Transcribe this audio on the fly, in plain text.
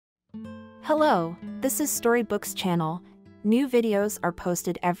Hello, this is Storybooks channel. New videos are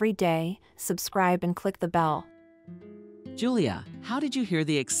posted every day. Subscribe and click the bell. Julia, how did you hear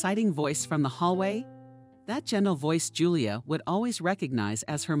the exciting voice from the hallway? That gentle voice Julia would always recognize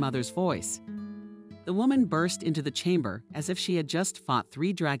as her mother's voice. The woman burst into the chamber as if she had just fought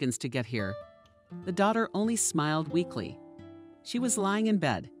 3 dragons to get here. The daughter only smiled weakly. She was lying in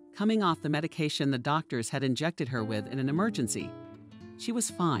bed, coming off the medication the doctors had injected her with in an emergency. She was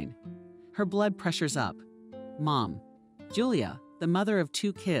fine. Her blood pressure's up. Mom. Julia, the mother of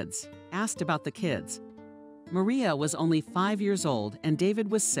 2 kids, asked about the kids. Maria was only 5 years old and David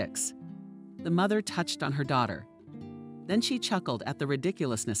was 6. The mother touched on her daughter. Then she chuckled at the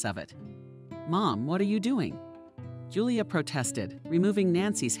ridiculousness of it. Mom, what are you doing? Julia protested, removing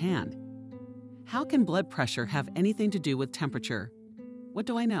Nancy's hand. How can blood pressure have anything to do with temperature? What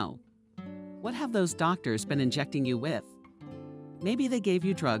do I know? What have those doctors been injecting you with? Maybe they gave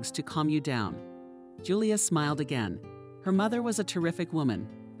you drugs to calm you down. Julia smiled again. Her mother was a terrific woman,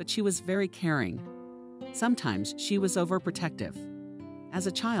 but she was very caring. Sometimes she was overprotective. As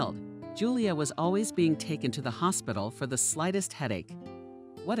a child, Julia was always being taken to the hospital for the slightest headache.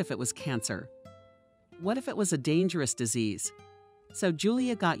 What if it was cancer? What if it was a dangerous disease? So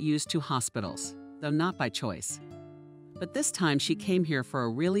Julia got used to hospitals, though not by choice. But this time she came here for a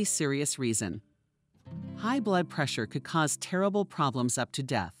really serious reason. High blood pressure could cause terrible problems up to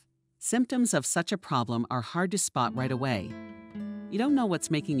death. Symptoms of such a problem are hard to spot right away. You don't know what's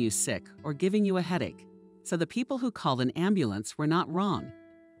making you sick or giving you a headache, so the people who called an ambulance were not wrong.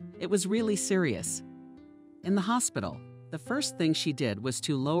 It was really serious. In the hospital, the first thing she did was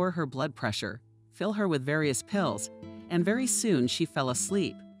to lower her blood pressure, fill her with various pills, and very soon she fell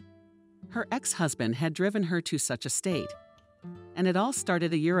asleep. Her ex-husband had driven her to such a state. And it all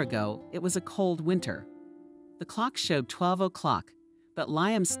started a year ago. It was a cold winter. The clock showed 12 o'clock, but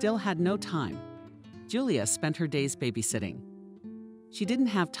Liam still had no time. Julia spent her days babysitting. She didn't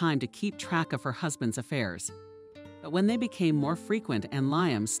have time to keep track of her husband's affairs. But when they became more frequent and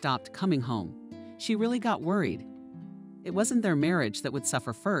Liam stopped coming home, she really got worried. It wasn't their marriage that would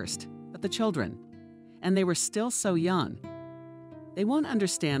suffer first, but the children. And they were still so young. They won't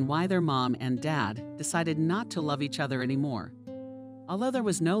understand why their mom and dad decided not to love each other anymore. Although there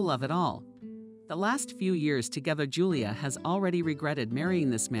was no love at all. The last few years together, Julia has already regretted marrying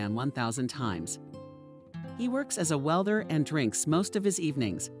this man 1,000 times. He works as a welder and drinks most of his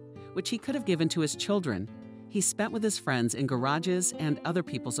evenings, which he could have given to his children. He spent with his friends in garages and other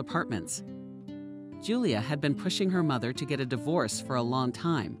people's apartments. Julia had been pushing her mother to get a divorce for a long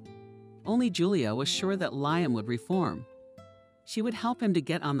time. Only Julia was sure that Liam would reform. She would help him to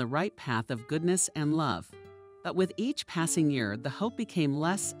get on the right path of goodness and love. But with each passing year, the hope became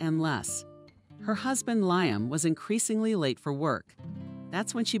less and less. Her husband, Liam, was increasingly late for work.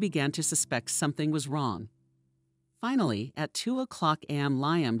 That's when she began to suspect something was wrong. Finally, at 2:00 a.m.,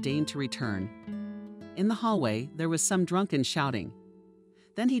 Liam deigned to return. In the hallway, there was some drunken shouting.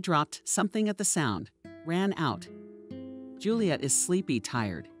 Then he dropped something at the sound, ran out. Juliet is sleepy,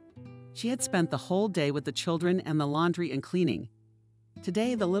 tired. She had spent the whole day with the children and the laundry and cleaning.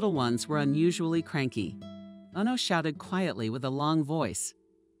 Today, the little ones were unusually cranky. Ono shouted quietly with a long voice.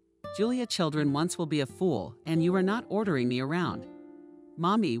 Julia, children once will be a fool, and you are not ordering me around.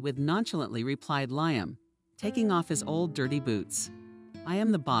 Mommy, with nonchalantly replied Liam, taking off his old dirty boots. I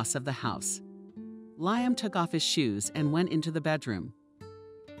am the boss of the house. Liam took off his shoes and went into the bedroom.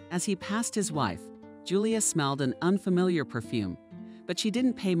 As he passed his wife, Julia smelled an unfamiliar perfume, but she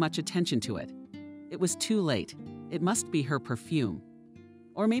didn't pay much attention to it. It was too late. It must be her perfume.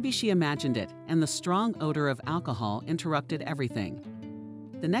 Or maybe she imagined it, and the strong odor of alcohol interrupted everything.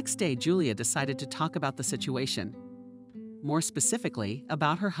 The next day, Julia decided to talk about the situation. More specifically,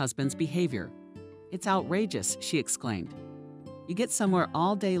 about her husband's behavior. It's outrageous, she exclaimed. You get somewhere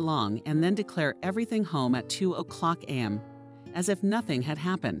all day long and then declare everything home at 2:00 a.m., as if nothing had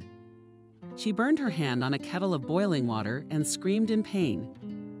happened. She burned her hand on a kettle of boiling water and screamed in pain.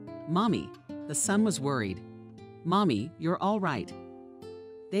 Mommy, the son was worried. Mommy, you're all right.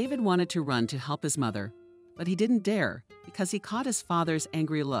 David wanted to run to help his mother, but he didn't dare because he caught his father's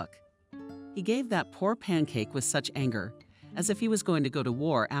angry look. He gave that poor pancake with such anger, as if he was going to go to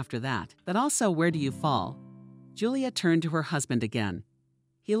war after that. But also, where do you fall? Julia turned to her husband again.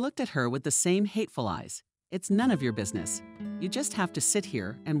 He looked at her with the same hateful eyes. It's none of your business. You just have to sit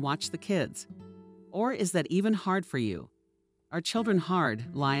here and watch the kids. Or is that even hard for you? Are children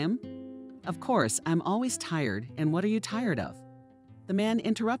hard, Liam? Of course, I'm always tired, and what are you tired of? The man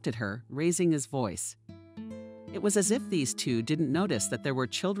interrupted her, raising his voice. It was as if these two didn't notice that there were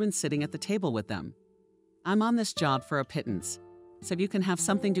children sitting at the table with them. I'm on this job for a pittance, so you can have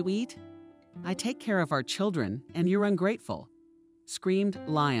something to eat? I take care of our children, and you're ungrateful, screamed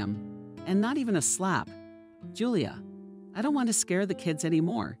Liam. And not even a slap. Julia, I don't want to scare the kids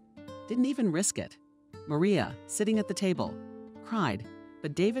anymore. Didn't even risk it. Maria, sitting at the table, cried,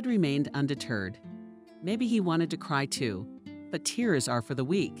 but David remained undeterred. Maybe he wanted to cry too, but tears are for the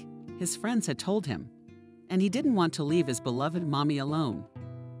weak, his friends had told him. And he didn't want to leave his beloved mommy alone.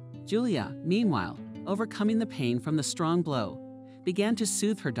 Julia, meanwhile, overcoming the pain from the strong blow, began to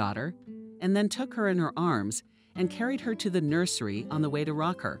soothe her daughter, and then took her in her arms and carried her to the nursery on the way to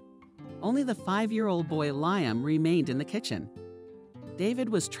rock her. Only the 5-year-old boy Liam remained in the kitchen. David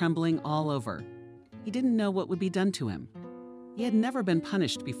was trembling all over. He didn't know what would be done to him. He had never been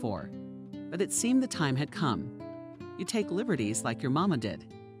punished before, but it seemed the time had come. You take liberties like your mama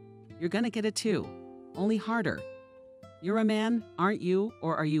did. You're gonna get it too, only harder. You're a man, aren't you,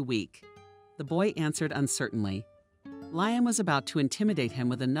 or are you weak? The boy answered uncertainly. Liam was about to intimidate him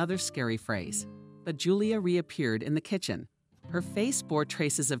with another scary phrase, but Julia reappeared in the kitchen. Her face bore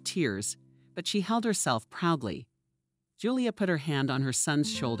traces of tears, but she held herself proudly. Julia put her hand on her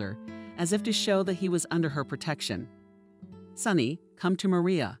son's shoulder, as if to show that he was under her protection. Sonny, come to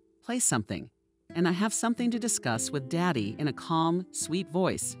Maria, play something, and I have something to discuss with Daddy in a calm, sweet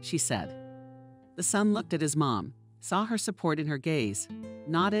voice, she said. The son looked at his mom, saw her support in her gaze,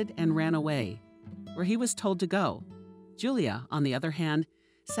 nodded and ran away, where he was told to go. Julia, on the other hand,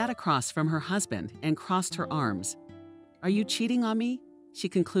 sat across from her husband and crossed her arms. Are you cheating on me? She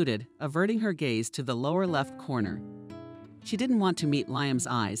concluded, averting her gaze to the lower left corner. She didn't want to meet Liam's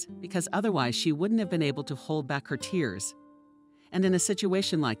eyes because otherwise she wouldn't have been able to hold back her tears. And in a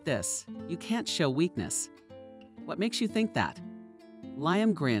situation like this, you can't show weakness. What makes you think that?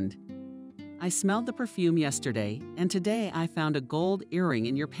 Liam grinned. I smelled the perfume yesterday, and today I found a gold earring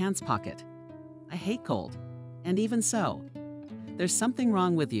in your pants pocket. I hate gold, and even so, there's something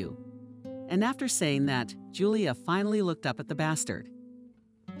wrong with you. And after saying that, Julia finally looked up at the bastard.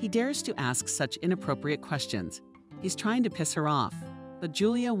 He dares to ask such inappropriate questions. He's trying to piss her off, but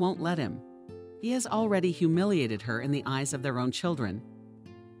Julia won't let him. He has already humiliated her in the eyes of their own children.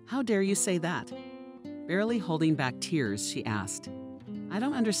 How dare you say that? Barely holding back tears, she asked. I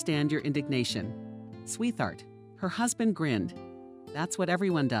don't understand your indignation. Sweetheart, her husband grinned. That's what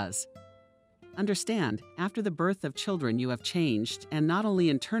everyone does. Understand, after the birth of children you have changed, and not only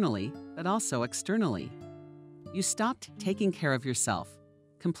internally, but also externally. You stopped taking care of yourself.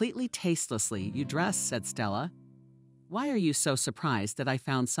 Completely tastelessly, you dress, said Stella. Why are you so surprised that I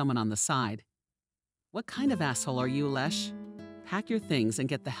found someone on the side? What kind of asshole are you, Lesh? Pack your things and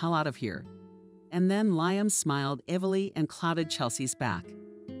get the hell out of here. And then Liam smiled evilly and clouded Chelsea's back.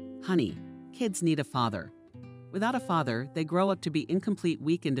 Honey, kids need a father. Without a father, they grow up to be incomplete,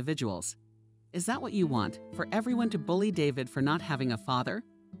 weak individuals. Is that what you want, for everyone to bully David for not having a father?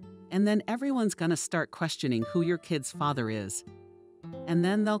 And then everyone's gonna start questioning who your kid's father is. And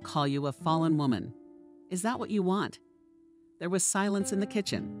then they'll call you a fallen woman. Is that what you want? There was silence in the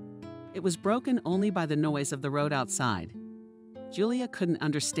kitchen. It was broken only by the noise of the road outside. Julia couldn't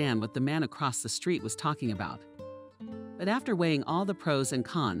understand what the man across the street was talking about. But after weighing all the pros and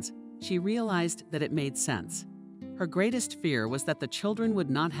cons, she realized that it made sense. Her greatest fear was that the children would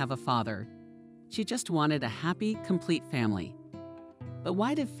not have a father. She just wanted a happy, complete family. But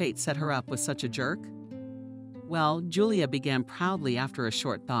why did fate set her up with such a jerk? Well, Julia began proudly after a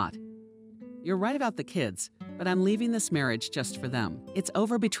short thought. You're right about the kids, but I'm leaving this marriage just for them. It's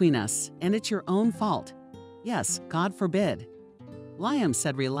over between us, and it's your own fault. Yes, God forbid. Liam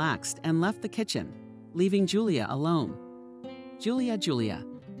said relaxed and left the kitchen, leaving Julia alone. Julia, Julia.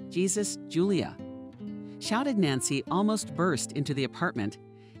 Jesus, Julia. Shouted Nancy, almost burst into the apartment,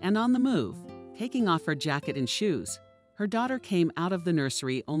 and on the move, taking off her jacket and shoes. Her daughter came out of the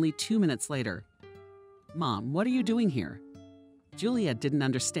nursery only 2 minutes later. Mom, what are you doing here? Julia didn't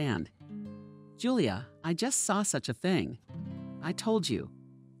understand. Julia, I just saw such a thing. I told you.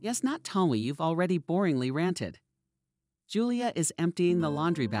 Yes, not Tommy, you've already boringly ranted. Julia is emptying the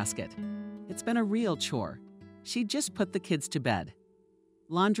laundry basket. It's been a real chore. She'd just put the kids to bed.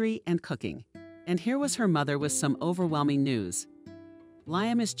 Laundry and cooking. And here was her mother with some overwhelming news.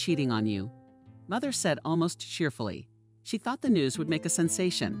 Liam is cheating on you. Mother said almost cheerfully. She thought the news would make a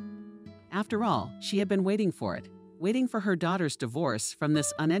sensation. After all, she had been waiting for it, waiting for her daughter's divorce from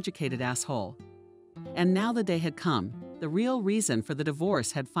this uneducated asshole. And now the day had come. The real reason for the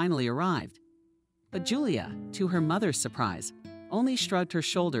divorce had finally arrived. But Julia, to her mother's surprise, only shrugged her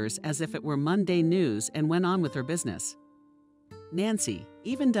shoulders as if it were mundane news and went on with her business. Nancy,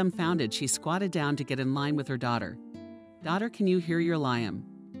 even dumbfounded, she squatted down to get in line with her daughter. Daughter, can you hear your Liam?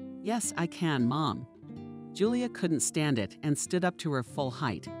 Yes, I can, Mom. Julia couldn't stand it and stood up to her full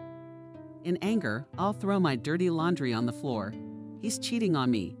height. In anger, I'll throw my dirty laundry on the floor. He's cheating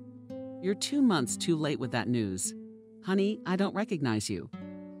on me. You're 2 months too late with that news. Honey, I don't recognize you.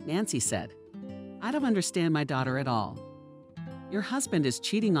 Nancy said. I don't understand my daughter at all. Your husband is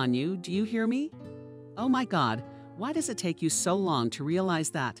cheating on you, do you hear me? Oh my God, why does it take you so long to realize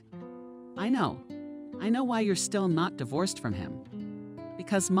that? I know why you're still not divorced from him.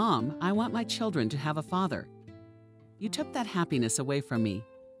 Because, Mom, I want my children to have a father. You took that happiness away from me.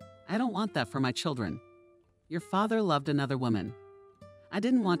 I don't want that for my children. Your father loved another woman. I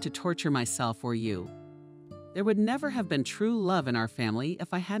didn't want to torture myself or you. There would never have been true love in our family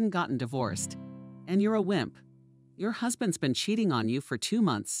if I hadn't gotten divorced. And you're a wimp. Your husband's been cheating on you for 2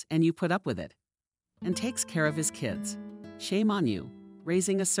 months and you put up with it. And takes care of his kids. Shame on you,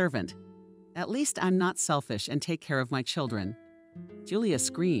 raising a servant. At least I'm not selfish and take care of my children. Julia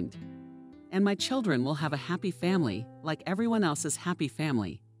screamed. And my children will have a happy family, like everyone else's happy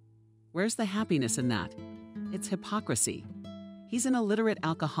family. Where's the happiness in that? It's hypocrisy. He's an illiterate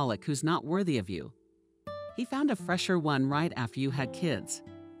alcoholic who's not worthy of you. He found a fresher one right after you had kids.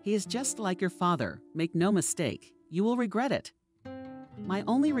 He is just like your father, make no mistake. You will regret it. My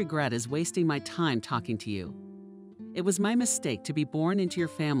only regret is wasting my time talking to you. It was my mistake to be born into your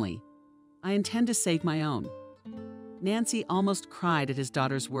family. I intend to save my own. Nancy almost cried at his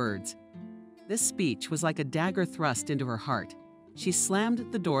daughter's words. This speech was like a dagger thrust into her heart. She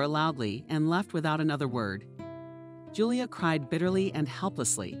slammed the door loudly and left without another word. Julia cried bitterly and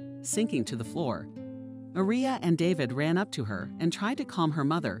helplessly, sinking to the floor. Maria and David ran up to her and tried to calm her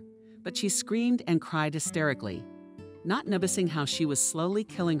mother, but she screamed and cried hysterically, not noticing how she was slowly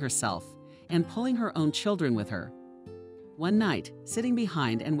killing herself and pulling her own children with her. One night, sitting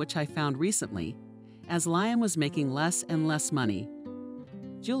behind and which I found recently, as Liam was making less and less money,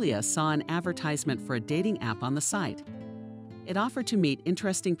 Julia saw an advertisement for a dating app on the site. It offered to meet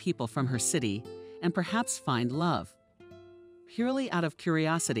interesting people from her city and perhaps find love. Purely out of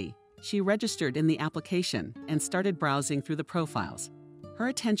curiosity, she registered in the application and started browsing through the profiles. Her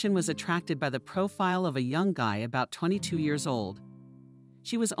attention was attracted by the profile of a young guy about 22 years old.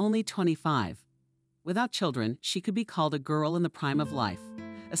 She was only 25. Without children, she could be called a girl in the prime of life,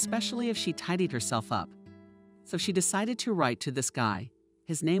 especially if she tidied herself up. So she decided to write to this guy.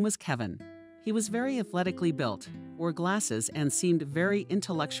 His name was Kevin. He was very athletically built, wore glasses, and seemed very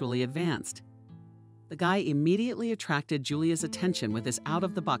intellectually advanced. The guy immediately attracted Julia's attention with his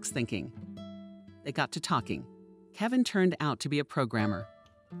out-of-the-box thinking. They got to talking. Kevin turned out to be a programmer.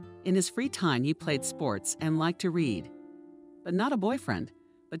 In his free time, he played sports and liked to read. But not a boyfriend,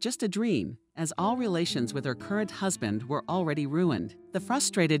 but just a dream, as all relations with her current husband were already ruined. The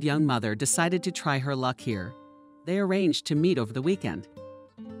frustrated young mother decided to try her luck here. They arranged to meet over the weekend.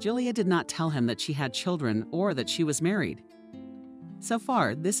 Julia did not tell him that she had children or that she was married. So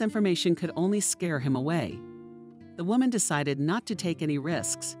far, this information could only scare him away. The woman decided not to take any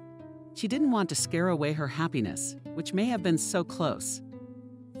risks. She didn't want to scare away her happiness, which may have been so close.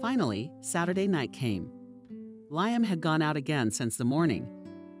 Finally, Saturday night came. Liam had gone out again since the morning.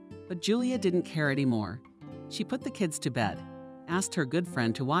 But Julia didn't care anymore. She put the kids to bed, asked her good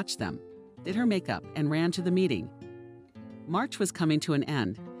friend to watch them, did her makeup, and ran to the meeting. March was coming to an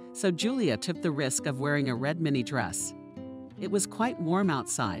end, so Julia took the risk of wearing a red mini dress. It was quite warm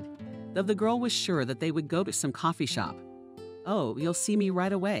outside, though the girl was sure that they would go to some coffee shop. Oh, you'll see me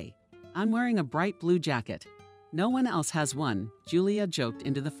right away. I'm wearing a bright blue jacket. No one else has one, Julia joked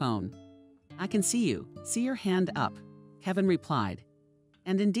into the phone. I can see you. See your hand up, Kevin replied.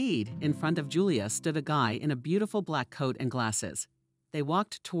 And indeed, in front of Julia stood a guy in a beautiful black coat and glasses. They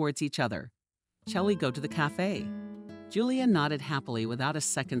walked towards each other. Shall we go to the cafe? Julia nodded happily without a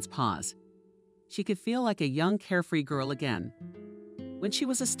second's pause. She could feel like a young carefree girl again. When she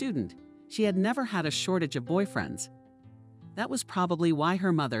was a student, she had never had a shortage of boyfriends. That was probably why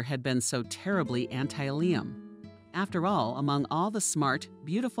her mother had been so terribly anti-Liam. After all, among all the smart,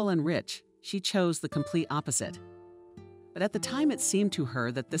 beautiful, and rich, she chose the complete opposite. But at the time it seemed to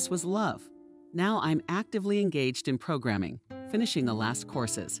her that this was love. Now I'm actively engaged in programming, finishing the last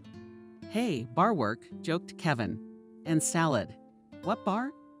courses. Hey, bar work, joked Kevin. And salad. What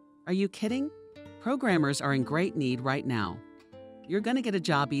bar? Are you kidding? Programmers are in great need right now. You're gonna get a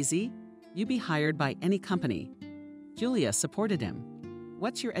job easy. You be hired by any company. Julia supported him.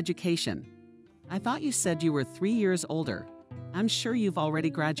 What's your education? I thought you said you were 3 years older. I'm sure you've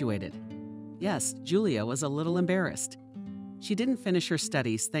already graduated. Yes, Julia was a little embarrassed. She didn't finish her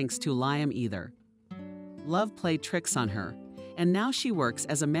studies thanks to Liam either. Love played tricks on her, and now she works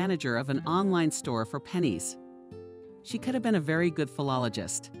as a manager of an online store for pennies. She could have been a very good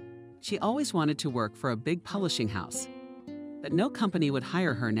philologist. She always wanted to work for a big publishing house. But no company would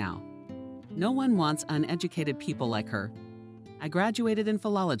hire her now. No one wants uneducated people like her. I graduated in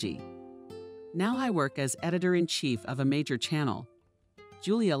philology. Now I work as editor-in-chief of a major channel.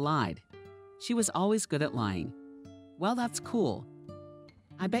 Julia lied. She was always good at lying. Well, that's cool.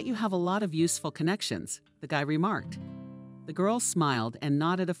 I bet you have a lot of useful connections, the guy remarked. The girl smiled and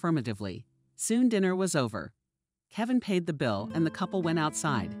nodded affirmatively. Soon dinner was over. Kevin paid the bill and the couple went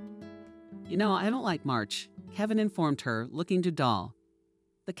outside. You know, I don't like March, Kevin informed her, looking to Doll.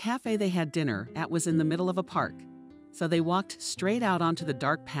 The cafe they had dinner at was in the middle of a park, so they walked straight out onto the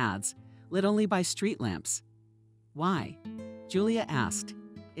dark paths, lit only by street lamps. Why? Julia asked.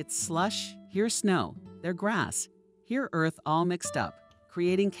 It's slush, here snow, there grass, here earth all mixed up,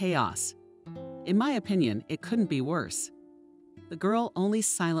 creating chaos. In my opinion, it couldn't be worse. The girl only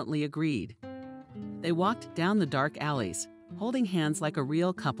silently agreed. They walked down the dark alleys, holding hands like a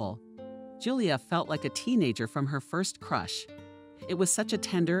real couple. Julia felt like a teenager from her first crush. It was such a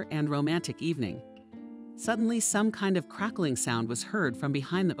tender and romantic evening. Suddenly, some kind of crackling sound was heard from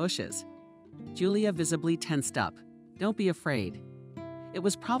behind the bushes. Julia visibly tensed up. Don't be afraid. It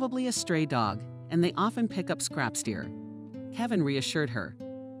was probably a stray dog, and they often pick up scraps here. Kevin reassured her.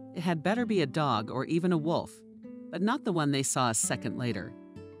 It had better be a dog or even a wolf, but not the one they saw a second later.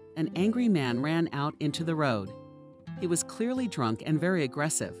 An angry man ran out into the road. He was clearly drunk and very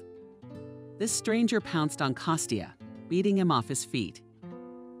aggressive. This stranger pounced on Kostya, beating him off his feet.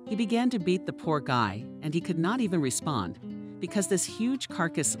 He began to beat the poor guy, and he could not even respond, because this huge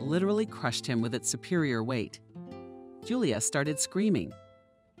carcass literally crushed him with its superior weight. Julia started screaming.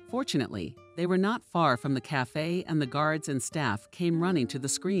 Fortunately, they were not far from the cafe, and the guards and staff came running to the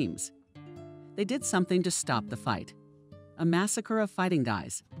screams. They did something to stop the fight. A massacre of fighting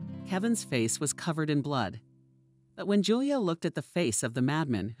guys. Kevin's face was covered in blood. But when Julia looked at the face of the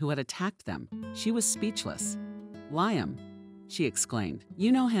madman who had attacked them, she was speechless. Liam, she exclaimed.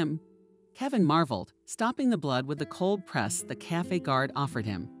 You know him? Kevin marveled, stopping the blood with the cold press the cafe guard offered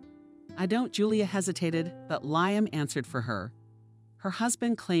him. I don't, Julia hesitated, but Liam answered for her. Her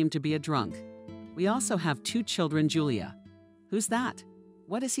husband claimed to be a drunk. We also have 2 children, Julia. Who's that?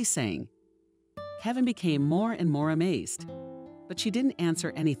 What is he saying? Kevin became more and more amazed. But she didn't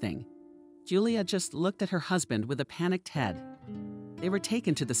answer anything. Julia just looked at her husband with a panicked head. They were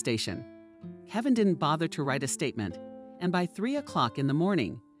taken to the station. Kevin didn't bother to write a statement, and by 3 o'clock in the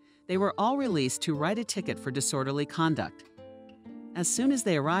morning, they were all released to write a ticket for disorderly conduct. As soon as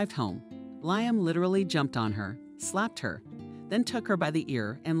they arrived home, Liam literally jumped on her, slapped her, then took her by the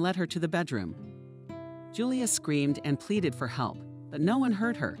ear and led her to the bedroom. Julia screamed and pleaded for help, but no one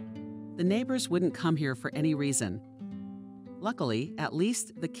heard her. The neighbors wouldn't come here for any reason. Luckily, at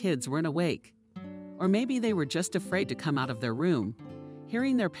least the kids weren't awake. Or maybe they were just afraid to come out of their room,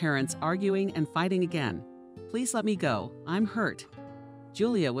 hearing their parents arguing and fighting again. Please let me go, I'm hurt.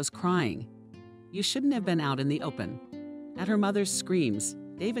 Julia was crying. You shouldn't have been out in the open. At her mother's screams,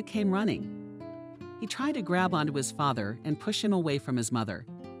 David came running. He tried to grab onto his father and push him away from his mother.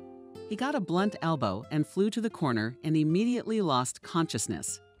 He got a blunt elbow and flew to the corner and immediately lost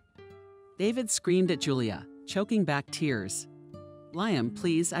consciousness. David screamed at Julia, choking back tears. Liam,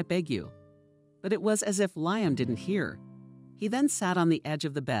 please, I beg you. But it was as if Liam didn't hear. He then sat on the edge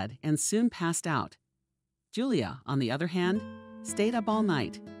of the bed and soon passed out. Julia, on the other hand, stayed up all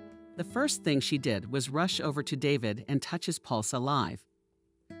night. The first thing she did was rush over to David and touch his pulse alive.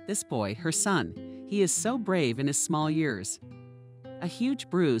 This boy, her son, he is so brave in his small years. A huge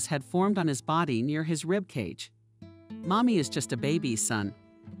bruise had formed on his body near his rib cage. Mommy is just a baby, son.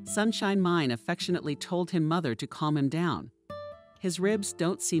 Sunshine Mine affectionately told him mother to calm him down. His ribs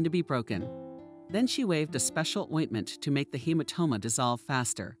don't seem to be broken. Then she waved a special ointment to make the hematoma dissolve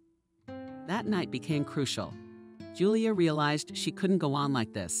faster. That night became crucial. Julia realized she couldn't go on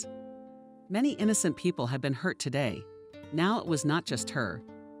like this. Many innocent people had been hurt today. Now it was not just her.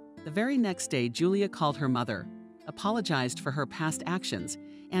 The very next day, Julia called her mother, apologized for her past actions,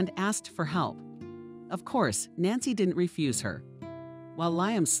 and asked for help. Of course, Nancy didn't refuse her. While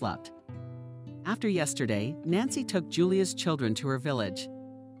Liam slept. After yesterday, Nancy took Julia's children to her village.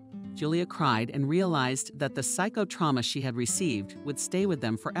 Julia cried and realized that the psychotrauma she had received would stay with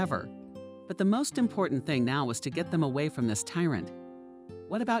them forever. But the most important thing now was to get them away from this tyrant.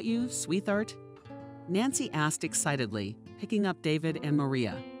 What about you, sweetheart? Nancy asked excitedly, picking up David and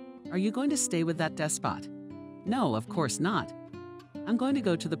Maria. Are you going to stay with that despot? No, of course not. I'm going to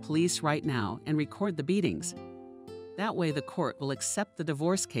go to the police right now and record the beatings. That way the court will accept the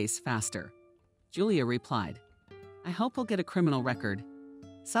divorce case faster. Julia replied. I hope we'll get a criminal record.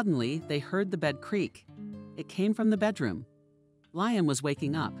 Suddenly, they heard the bed creak. It came from the bedroom. Liam was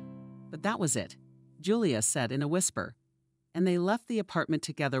waking up. But that was it, Julia said in a whisper. and they left the apartment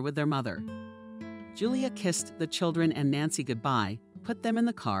together with their mother. Julia kissed the children and Nancy goodbye, put them in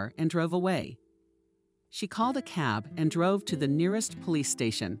the car, and drove away. She called a cab and drove to the nearest police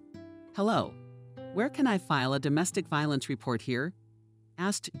station. "Hello. Where can I file a domestic violence report here?"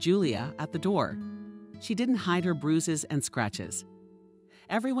 asked Julia at the door. She didn't hide her bruises and scratches.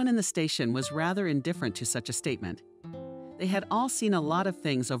 Everyone in the station was rather indifferent to such a statement. They had all seen a lot of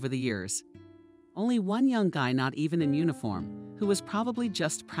things over the years. Only one young guy, not even in uniform, who was probably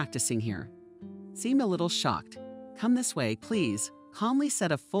just practicing here, seemed a little shocked. "Come this way, please," calmly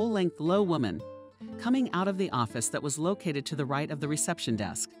said a full-length low woman, coming out of the office that was located to the right of the reception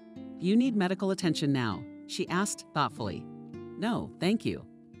desk. "You need medical attention now?" she asked thoughtfully. "No, thank you.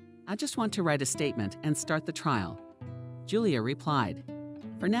 I just want to write a statement and start the trial," Julia replied.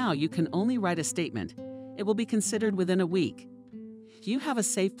 "For now, you can only write a statement. It will be considered within a week. Do you have a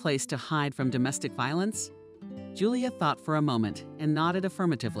safe place to hide from domestic violence?" Julia thought for a moment and nodded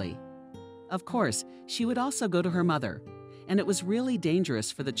affirmatively. Of course, she would also go to her mother, and it was really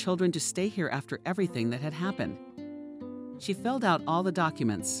dangerous for the children to stay here after everything that had happened. She filled out all the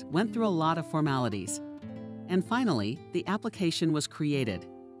documents, went through a lot of formalities, and finally, the application was created.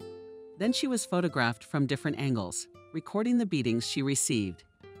 Then she was photographed from different angles, recording the beatings she received.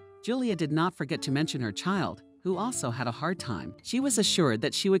 Julia did not forget to mention her child, who also had a hard time. She was assured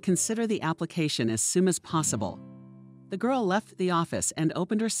that she would consider the application as soon as possible. The girl left the office and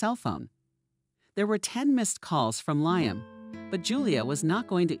opened her cell phone. There were 10 missed calls from Liam, but Julia was not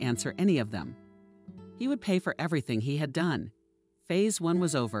going to answer any of them. He would pay for everything he had done. Phase 1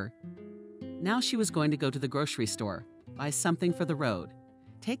 was over. Now she was going to go to the grocery store, buy something for the road,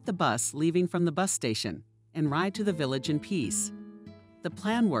 take the bus leaving from the bus station, and ride to the village in peace. The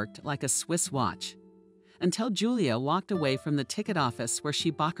plan worked like a Swiss watch, until Julia walked away from the ticket office where she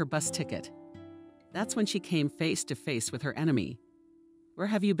bought her bus ticket. That's when she came face to face with her enemy. "Where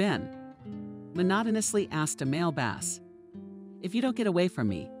have you been?" monotonously asked a male bass. "If you don't get away from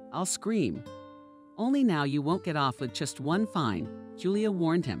me, I'll scream." "Only now you won't get off with just one fine," Julia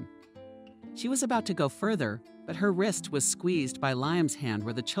warned him. She was about to go further, but her wrist was squeezed by Liam's hand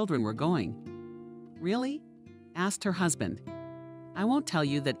where the children were going. "Really?" asked her husband. "I won't tell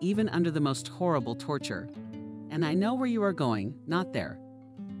you that even under the most horrible torture. And I know where you are going, not there."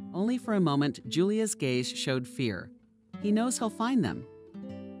 Only for a moment, Julia's gaze showed fear. "He knows he'll find them.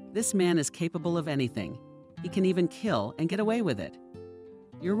 This man is capable of anything. He can even kill and get away with it."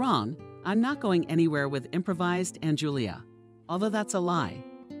 "You're wrong. I'm not going anywhere with improvised and Julia. Although that's a lie.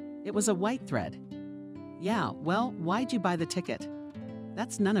 It was a white thread." "Yeah, well, why'd you buy the ticket?"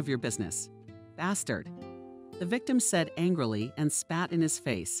 "That's none of your business." "Bastard," the victim said angrily and spat in his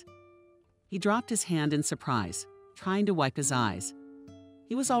face. He dropped his hand in surprise, trying to wipe his eyes.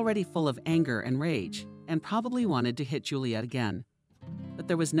 He was already full of anger and rage, and probably wanted to hit Julia again. But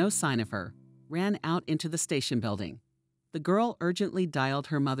there was no sign of her, ran out into the station building. The girl urgently dialed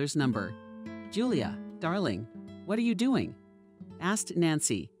her mother's number. "Julia, darling, what are you doing?" asked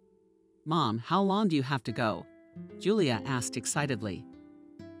Nancy. "Mom, how long do you have to go?" Julia asked excitedly.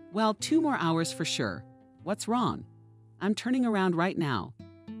 "Well, 2 more hours for sure. What's wrong?" "I'm turning around right now.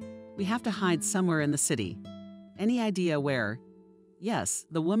 We have to hide somewhere in the city. Any idea where?" "Yes,"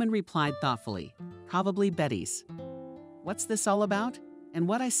 the woman replied thoughtfully. "Probably Betty's." "What's this all about?" "And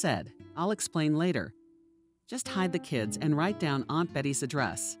what I said. I'll explain later. Just hide the kids and write down Aunt Betty's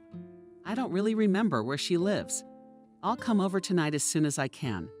address. I don't really remember where she lives. I'll come over tonight as soon as I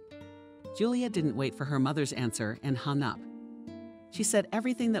can." Julia didn't wait for her mother's answer and hung up. She said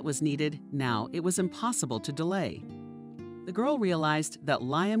everything that was needed. Now it was impossible to delay. The girl realized that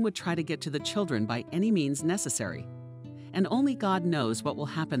Liam would try to get to the children by any means necessary, and only God knows what will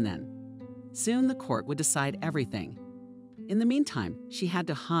happen then. Soon the court would decide everything. In the meantime, she had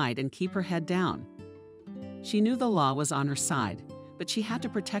to hide and keep her head down. She knew the law was on her side, but she had to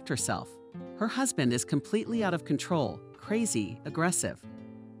protect herself. Her husband is completely out of control, crazy, aggressive.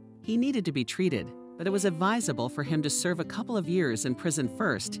 He needed to be treated, but it was advisable for him to serve a couple of years in prison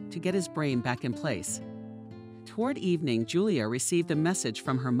first to get his brain back in place. Toward evening, Julia received a message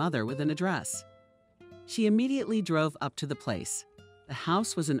from her mother with an address. She immediately drove up to the place. The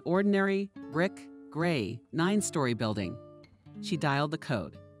house was an ordinary, brick, gray, 9-story building. She dialed the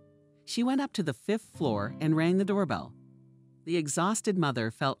code. She went up to the 5th floor and rang the doorbell. The exhausted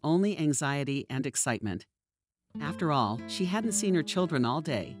mother felt only anxiety and excitement. After all, she hadn't seen her children all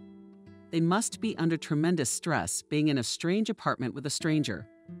day. They must be under tremendous stress being in a strange apartment with a stranger.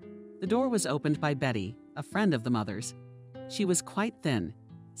 The door was opened by Betty, a friend of the mother's. She was quite thin,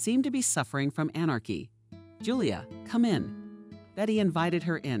 seemed to be suffering from anarchy. "Julia, come in." Betty invited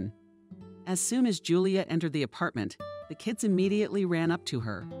her in. As soon as Julia entered the apartment, The kids immediately ran up to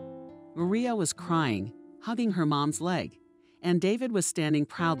her. Maria was crying, hugging her mom's leg, and David was standing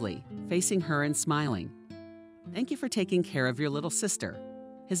proudly, facing her and smiling. "Thank you for taking care of your little sister."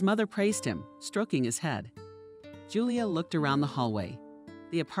 His mother praised him, stroking his head. Julia looked around the hallway.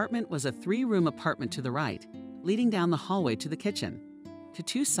 The apartment was a 3-room apartment to the right, leading down the hallway to the kitchen. To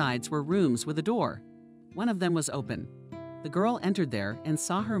 2 sides were rooms with a door. One of them was open. The girl entered there and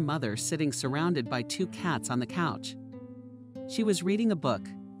saw her mother sitting surrounded by 2 cats on the couch. She was reading a book,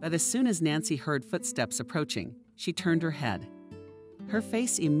 but as soon as Nancy heard footsteps approaching, she turned her head. Her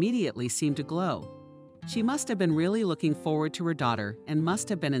face immediately seemed to glow. She must have been really looking forward to her daughter and must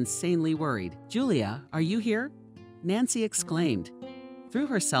have been insanely worried. "Julia, are you here?" Nancy exclaimed, threw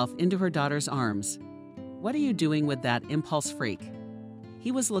herself into her daughter's arms. "What are you doing with that impulse freak?"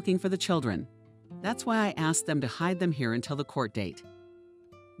 "He was looking for the children. That's why I asked them to hide them here until the court date."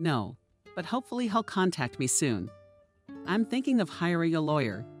 "No, but hopefully he'll contact me soon. I'm thinking of hiring a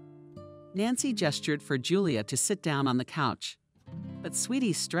lawyer." Nancy gestured for Julia to sit down on the couch. But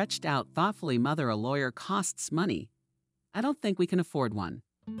Sweetie stretched out thoughtfully. "Mother, a lawyer costs money. I don't think we can afford one.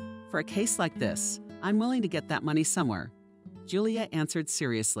 For a case like this, I'm willing to get that money somewhere." Julia answered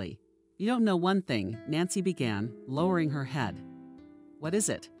seriously. "You don't know one thing," Nancy began, lowering her head. "What is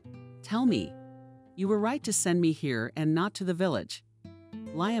it? Tell me. You were right to send me here and not to the village.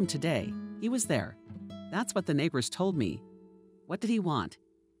 Liam today, he was there. That's what the neighbors told me." "What did he want?"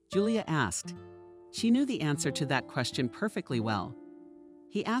 Julia asked. She knew the answer to that question perfectly well.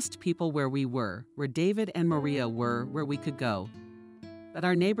 "He asked people where we were, where David and Maria were, where we could go. But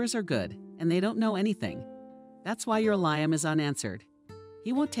our neighbors are good, and they don't know anything. That's why your Liam is unanswered.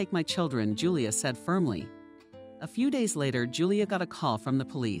 He won't take my children," Julia said firmly. A few days later, Julia got a call from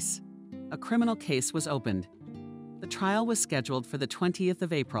the police. A criminal case was opened. The trial was scheduled for the 20th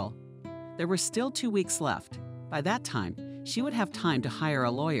of April. There were still 2 weeks left. By that time, she would have time to hire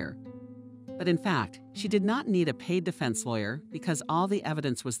a lawyer. But in fact, she did not need a paid defense lawyer because all the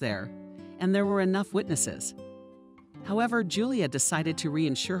evidence was there, and there were enough witnesses. However, Julia decided to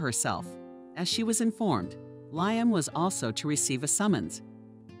reinsure herself. As she was informed, Liam was also to receive a summons.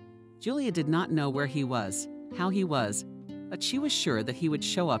 Julia did not know where he was, how he was, but she was sure that he would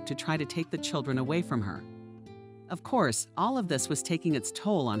show up to try to take the children away from her. Of course, all of this was taking its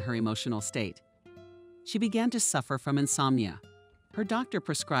toll on her emotional state. She began to suffer from insomnia. Her doctor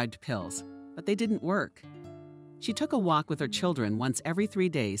prescribed pills, but they didn't work. She took a walk with her children once every 3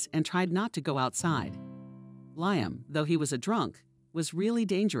 days and tried not to go outside. Liam, though he was a drunk, was really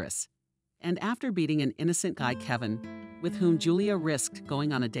dangerous. And after beating an innocent guy, Kevin, with whom Julia risked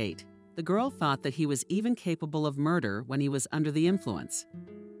going on a date, the girl thought that he was even capable of murder when he was under the influence.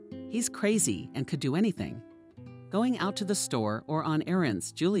 "He's crazy and could do anything." Going out to the store or on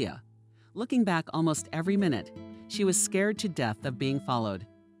errands, Julia, looking back almost every minute, she was scared to death of being followed.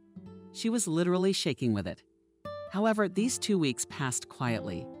 She was literally shaking with it. However, these 2 weeks passed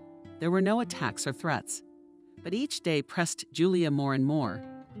quietly. There were no attacks or threats. But each day pressed Julia more and more.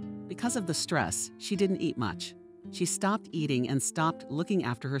 Because of the stress, she didn't eat much. She stopped eating and stopped looking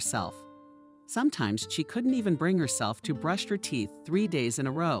after herself. Sometimes she couldn't even bring herself to brush her teeth 3 days in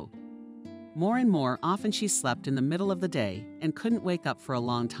a row. More and more often she slept in the middle of the day and couldn't wake up for a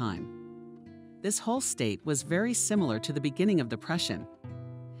long time. This whole state was very similar to the beginning of depression.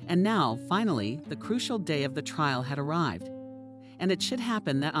 And now, finally, the crucial day of the trial had arrived. And it should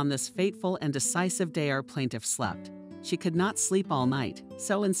happen that on this fateful and decisive day our plaintiff slept. She could not sleep all night,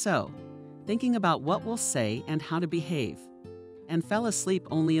 thinking about what we'll say and how to behave, and fell asleep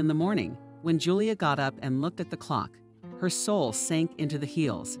only in the morning. When Julia got up and looked at the clock, her soul sank into the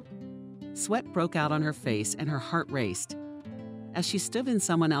heels. Sweat broke out on her face and her heart raced. As she stood in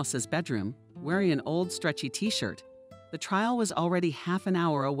someone else's bedroom, wearing an old stretchy t-shirt, the trial was already half an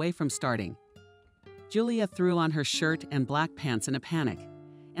hour away from starting. Julia threw on her shirt and black pants in a panic,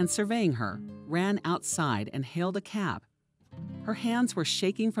 and surveying her, ran outside and hailed a cab. Her hands were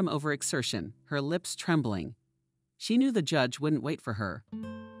shaking from overexertion, her lips trembling. She knew the judge wouldn't wait for her.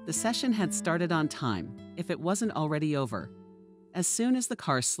 The session had started on time, if it wasn't already over. As soon as the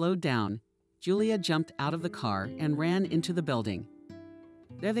car slowed down, Julia jumped out of the car and ran into the building.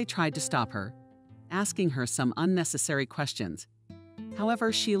 There they tried to stop her, asking her some unnecessary questions.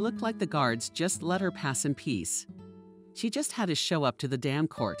 However, she looked like the guards just let her pass in peace. She just had to show up to the damn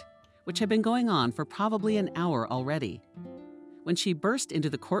court, which had been going on for probably an hour already. When she burst into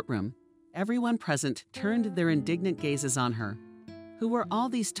the courtroom, everyone present turned their indignant gazes on her. Who were all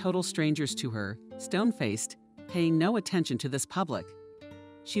these total strangers to her, stone-faced, paying no attention to this public?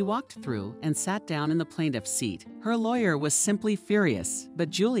 She walked through and sat down in the plaintiff's seat. Her lawyer was simply furious, but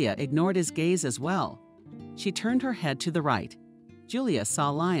Julia ignored his gaze as well. She turned her head to the right. Julia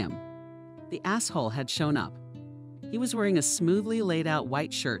saw Liam. The asshole had shown up. He was wearing a smoothly laid out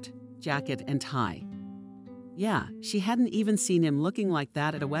white shirt, jacket, and tie. Yeah, she hadn't even seen him looking like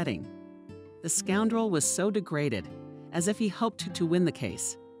that at a wedding. The scoundrel was so degraded, as if he hoped to win the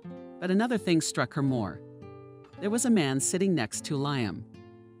case. But another thing struck her more. There was a man sitting next to Liam.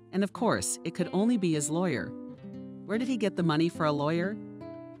 And of course, it could only be his lawyer. Where did he get the money for a lawyer?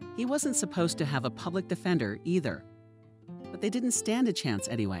 He wasn't supposed to have a public defender either. But they didn't stand a chance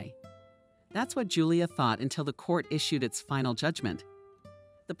anyway. That's what Julia thought until the court issued its final judgment.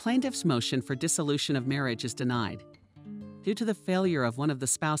 The plaintiff's motion for dissolution of marriage is denied, due to the failure of one of the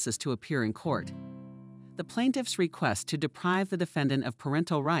spouses to appear in court. The plaintiff's request to deprive the defendant of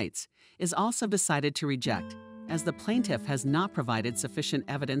parental rights is also decided to reject, as the plaintiff has not provided sufficient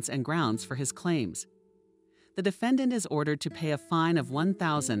evidence and grounds for his claims. The defendant is ordered to pay a fine of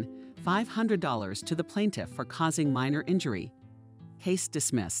 $1,500 to the plaintiff for causing minor injury. Case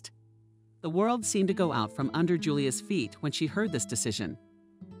dismissed. The world seemed to go out from under Julia's feet when she heard this decision.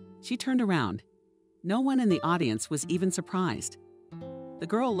 She turned around. No one in the audience was even surprised. The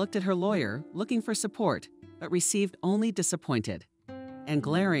girl looked at her lawyer, looking for support, but received only disappointed. And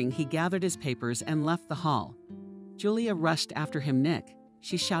glaring, he gathered his papers and left the hall. Julia rushed after him. Nick,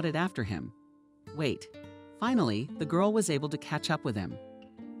 she shouted after him. Wait. Finally, the girl was able to catch up with him.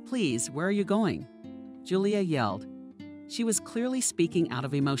 Please, where are you going? Julia yelled. She was clearly speaking out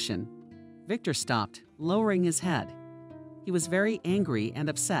of emotion. Victor stopped, lowering his head. He was very angry and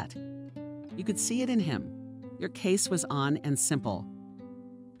upset. You could see it in him. Your case was on and simple.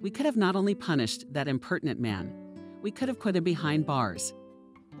 We could have not only punished that impertinent man, we could have put him behind bars.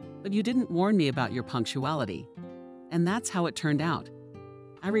 But you didn't warn me about your punctuality. And that's how it turned out.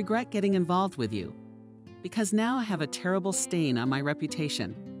 I regret getting involved with you, because now I have a terrible stain on my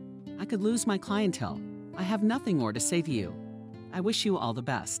reputation. I could lose my clientele. I have nothing more to say to you. I wish you all the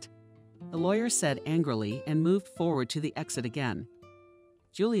best. The lawyer said angrily and moved forward to the exit again.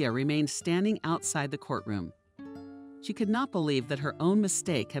 Julia remained standing outside the courtroom. She could not believe that her own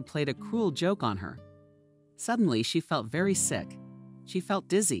mistake had played a cruel joke on her. Suddenly, she felt very sick. She felt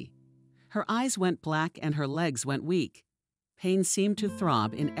dizzy. Her eyes went black and her legs went weak. Pain seemed to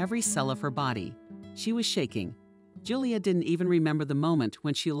throb in every cell of her body. She was shaking. Julia didn't even remember the moment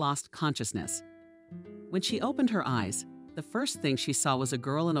when she lost consciousness. When she opened her eyes, the first thing she saw was a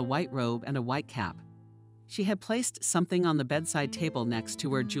girl in a white robe and a white cap. She had placed something on the bedside table next to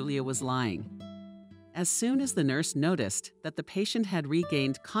where Julia was lying. As soon as the nurse noticed that the patient had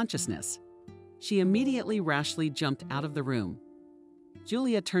regained consciousness, she immediately rashly jumped out of the room.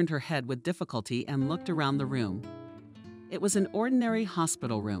 Julia turned her head with difficulty and looked around the room. It was an ordinary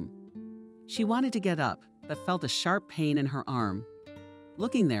hospital room. She wanted to get up, but felt a sharp pain in her arm.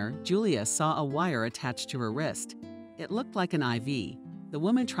 Looking there, Julia saw a wire attached to her wrist. It looked like an IV. The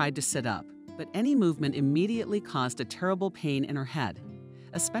woman tried to sit up, but any movement immediately caused a terrible pain in her head,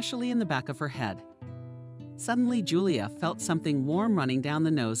 especially in the back of her head. Suddenly, Julia felt something warm running down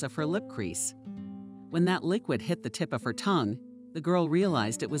the nose of her lip crease. When that liquid hit the tip of her tongue, the girl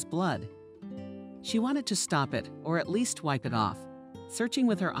realized it was blood. She wanted to stop it, or at least wipe it off, searching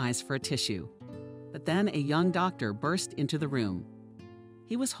with her eyes for a tissue. But then a young doctor burst into the room.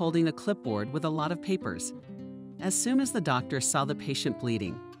 He was holding a clipboard with a lot of papers. As soon as the doctor saw the patient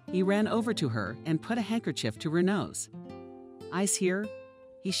bleeding, he ran over to her and put a handkerchief to her nose. "Eyes here?"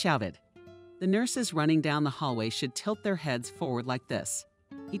 he shouted. The nurses running down the hallway should tilt their heads forward like this.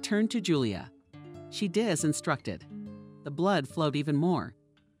 He turned to Julia. She did as instructed. The blood flowed even more.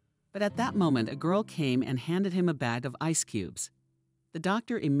 But at that moment, a girl came and handed him a bag of ice cubes. The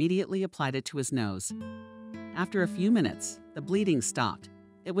doctor immediately applied it to his nose. After a few minutes, the bleeding stopped.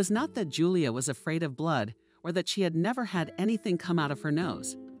 It was not that Julia was afraid of blood or that she had never had anything come out of her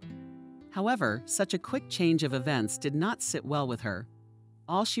nose. However, such a quick change of events did not sit well with her.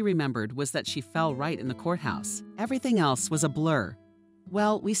 All she remembered was that she fell right in the courthouse. Everything else was a blur.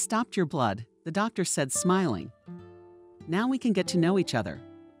 "Well, we stopped your blood," the doctor said, smiling. "Now we can get to know each other.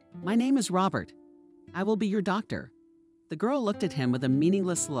 My name is Robert. I will be your doctor." The girl looked at him with a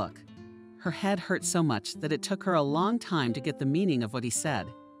meaningless look. Her head hurt so much that it took her a long time to get the meaning of what he said.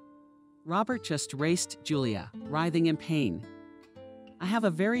 Robert just raced Julia, writhing in pain. "I have a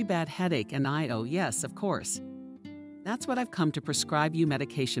very bad headache and oh yes, of course. That's what I've come to prescribe you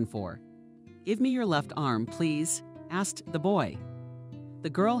medication for. Give me your left arm, please," asked the boy. The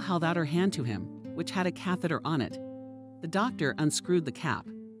girl held out her hand to him, which had a catheter on it. The doctor unscrewed the cap.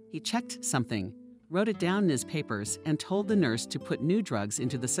 He checked something, wrote it down in his papers, and told the nurse to put new drugs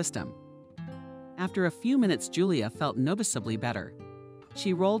into the system. After a few minutes, Julia felt noticeably better.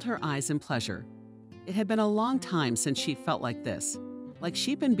 She rolled her eyes in pleasure. It had been a long time since she felt like this, like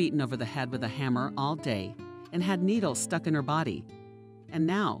she'd been beaten over the head with a hammer all day and had needles stuck in her body. And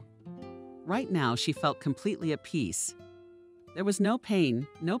now, right now, she felt completely at peace. There was no pain,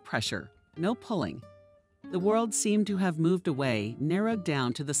 no pressure, no pulling. The world seemed to have moved away, narrowed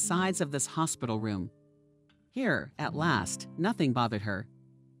down to the size of this hospital room. Here, at last, nothing bothered her.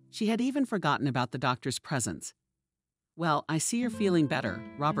 She had even forgotten about the doctor's presence. "Well, I see you're feeling better,"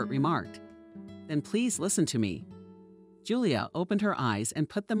 Robert remarked. "Then please listen to me." Julia opened her eyes and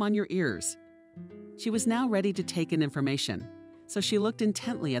put them on your ears. She was now ready to take in information, so she looked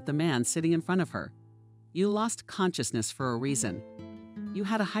intently at the man sitting in front of her. "You lost consciousness for a reason. You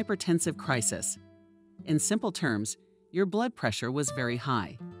had a hypertensive crisis. In simple terms, your blood pressure was very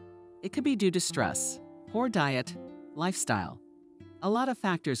high. It could be due to stress, poor diet, lifestyle. A lot of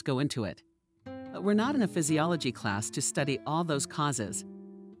factors go into it. But we're not in a physiology class to study all those causes.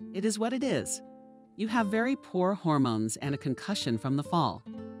 It is what it is. You have very poor hormones and a concussion from the fall.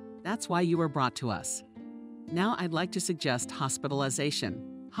 That's why you were brought to us. Now I'd like to suggest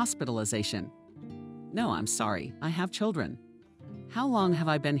hospitalization. Hospitalization. No, I'm sorry, I have children. How long have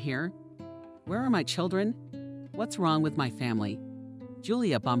I been here? Where are my children? What's wrong with my family?"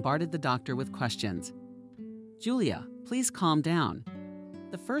 Julia bombarded the doctor with questions. "Julia, please calm down.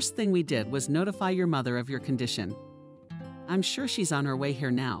 The first thing we did was notify your mother of your condition. I'm sure she's on her way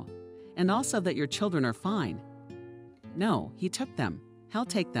here now, and also that your children are fine." "No, he took them. He'll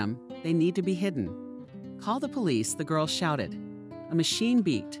take them. They need to be hidden." "Call the police," the girl shouted. A machine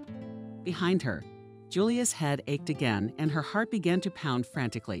beeped. Behind her, Julia's head ached again and her heart began to pound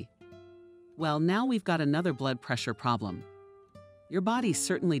frantically. "Well, now we've got another blood pressure problem. Your body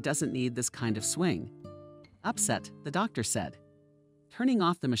certainly doesn't need this kind of swing." Upset, the doctor said. Turning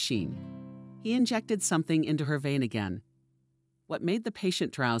off the machine, he injected something into her vein again. What made the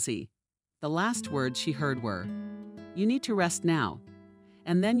patient drowsy? The last words she heard were, "You need to rest now,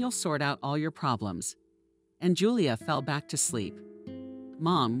 and then you'll sort out all your problems." And Julia fell back to sleep.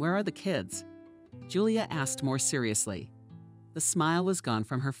 "Mom, where are the kids?" Julia asked more seriously. The smile was gone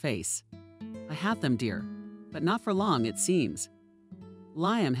from her face. "I have them, dear, but not for long, it seems.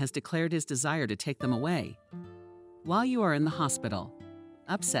 Liam has declared his desire to take them away. While you are in the hospital."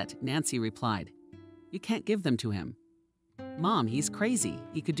 Upset, Nancy replied, "You can't give them to him." "Mom, he's crazy.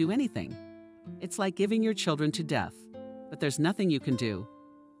 He could do anything. It's like giving your children to death, but there's nothing you can do.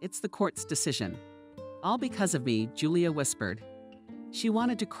 It's the court's decision." "All because of me," Julia whispered. She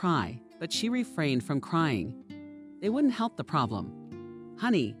wanted to cry, but she refrained from crying. They wouldn't help the problem.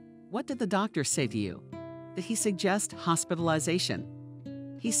 "Honey, what did the doctor say to you? Did he suggest hospitalization?"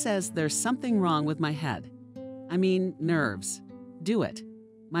 "He says there's something wrong with my head. I mean, nerves. Do it."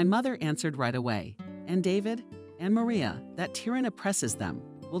 My mother answered right away. "And David? And Maria, that tyrant oppresses them,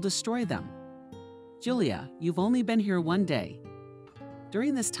 will destroy them." "Julia, you've only been here one day."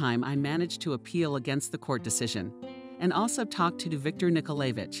 During this time, I managed to appeal against the court decision and also talked to Viktor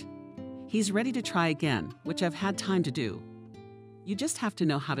Nikolaevich. He's ready to try again, which I've had time to do. You just have to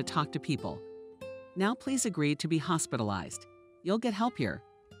know how to talk to people. Now please agree to be hospitalized. You'll get help here.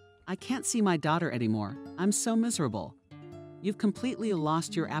 I can't see my daughter anymore. I'm so miserable. You've completely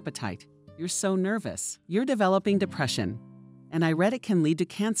lost your appetite. You're so nervous. You're developing depression. And I read it can lead to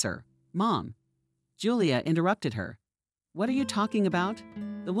cancer. Mom." Julia interrupted her. "What are you talking about?"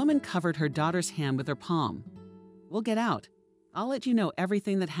 The woman covered her daughter's hand with her palm. "We'll get out. I'll let you know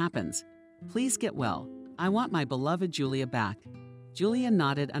everything that happens. Please get well. I want my beloved Julia back." Julia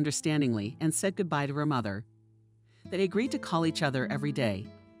nodded understandingly and said goodbye to her mother. They agreed to call each other every day.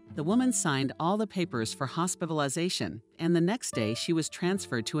 The woman signed all the papers for hospitalization, and the next day she was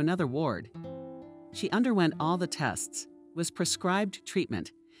transferred to another ward. She underwent all the tests, was prescribed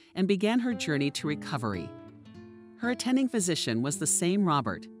treatment, and began her journey to recovery. Her attending physician was the same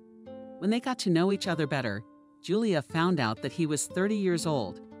Robert. When they got to know each other better, Julia found out that he was 30 years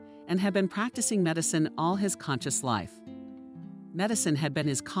old and had been practicing medicine all his conscious life. Medicine had been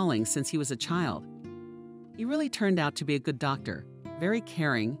his calling since he was a child. He really turned out to be a good doctor, very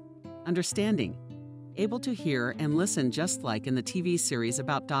caring, understanding, able to hear and listen just like in the TV series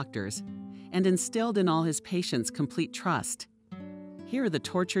about doctors, and instilled in all his patients complete trust. Here the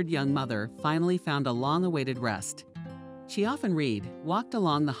tortured young mother finally found a long-awaited rest. She often read, walked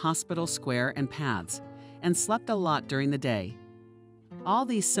along the hospital square and paths, and slept a lot during the day. All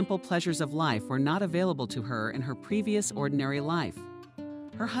these simple pleasures of life were not available to her in her previous ordinary life.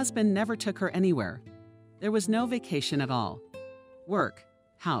 Her husband never took her anywhere. There was no vacation at all. Work,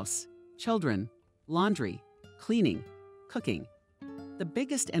 house, children, laundry, cleaning, cooking. The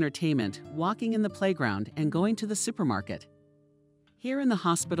biggest entertainment, walking in the playground and going to the supermarket. Here in the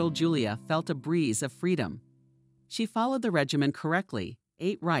hospital, Julia felt a breeze of freedom. She followed the regimen correctly,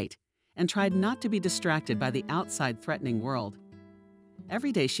 ate right, and tried not to be distracted by the outside threatening world.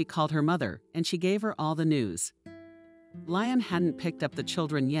 Every day she called her mother, and she gave her all the news. Liam hadn't picked up the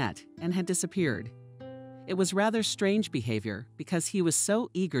children yet and had disappeared. It was rather strange behavior because he was so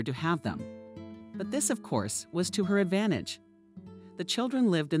eager to have them. But this, of course, was to her advantage. The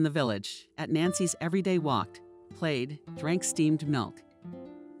children lived in the village, at Nancy's everyday walk, played, drank steamed milk.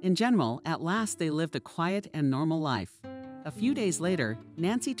 In general, at last they lived a quiet and normal life. A few days later,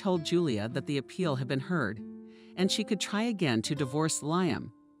 Nancy told Julia that the appeal had been heard, and she could try again to divorce Liam,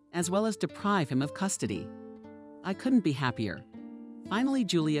 as well as deprive him of custody. I couldn't be happier. Finally,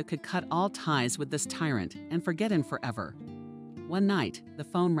 Julia could cut all ties with this tyrant and forget him forever. One night, the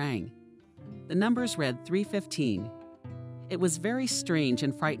phone rang. The numbers read 315. It was very strange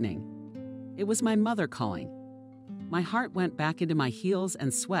and frightening. It was my mother calling. My heart went back into my heels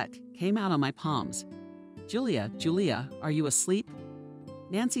and sweat came out on my palms. "Julia, Julia, are you asleep?"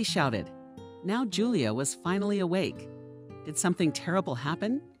 Nancy shouted. Now Julia was finally awake. Did something terrible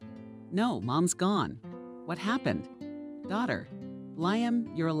happen? No, Mom's gone. What happened? Daughter.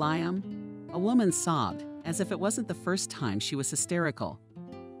 Liam, you're a Liam? A woman sobbed, as if it wasn't the first time she was hysterical.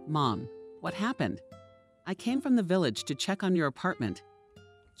 Mom, what happened? I came from the village to check on your apartment.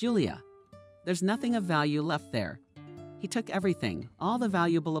 Julia, there's nothing of value left there. He took everything, all the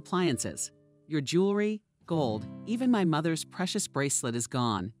valuable appliances. Your jewelry, gold, even my mother's precious bracelet is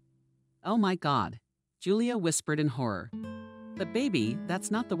gone. Oh my God, Julia whispered in horror. But baby,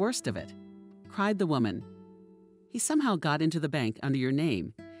 that's not the worst of it, cried the woman. He somehow got into the bank under your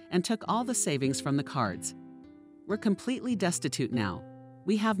name and took all the savings from the cards. We're completely destitute now.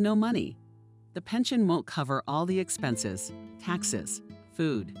 We have no money. The pension won't cover all the expenses, taxes,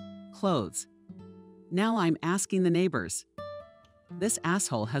 food, clothes. Now I'm asking the neighbors. This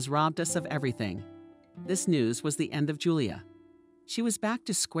asshole has robbed us of everything. This news was the end of Julia. She was back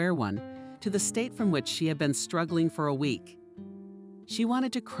to square one, to the state from which she had been struggling for a week. She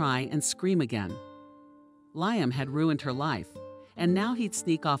wanted to cry and scream again. Liam had ruined her life, and now he'd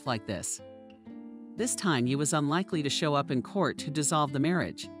sneak off like this. This time he was unlikely to show up in court to dissolve the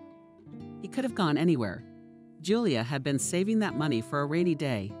marriage. He could have gone anywhere. Julia had been saving that money for a rainy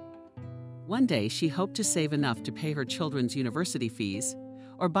day. One day she hoped to save enough to pay her children's university fees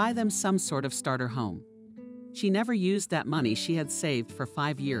or buy them some sort of starter home. She never used that money she had saved for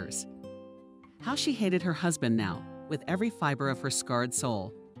 5 years. How she hated her husband now, with every fiber of her scarred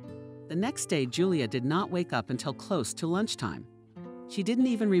soul. The next day, Julia did not wake up until close to lunchtime. She didn't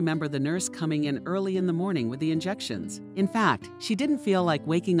even remember the nurse coming in early in the morning with the injections. In fact, she didn't feel like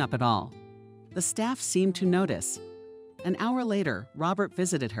waking up at all. The staff seemed to notice. An hour later, Robert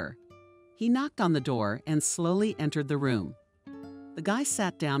visited her. He knocked on the door and slowly entered the room. The guy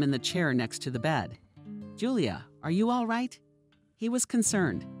sat down in the chair next to the bed. Julia, are you all right? He was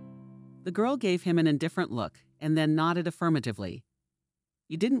concerned. The girl gave him an indifferent look and then nodded affirmatively.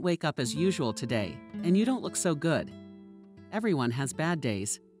 You didn't wake up as usual today, and you don't look so good. Everyone has bad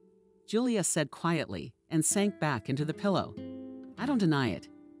days, Julia said quietly and sank back into the pillow. I don't deny it,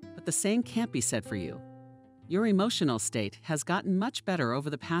 but the same can't be said for you. Your emotional state has gotten much better over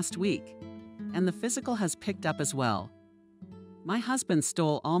the past week, and the physical has picked up as well. My husband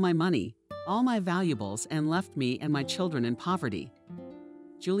stole all my money, all my valuables, and left me and my children in poverty.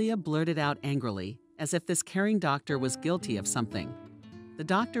 Julia blurted out angrily, as if this caring doctor was guilty of something. The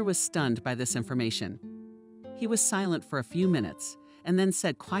doctor was stunned by this information. He was silent for a few minutes, and then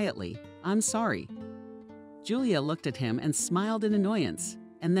said quietly, I'm sorry. Julia looked at him and smiled in annoyance,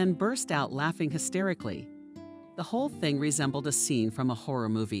 and then burst out laughing hysterically. The whole thing resembled a scene from a horror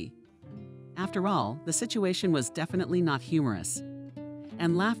movie. After all, the situation was definitely not humorous,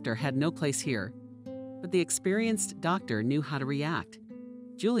 and laughter had no place here. But the experienced doctor knew how to react.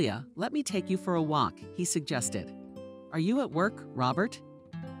 Julia, let me take you for a walk, he suggested. Are you at work, Robert?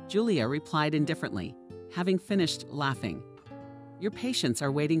 Julia replied indifferently, having finished laughing. Your patients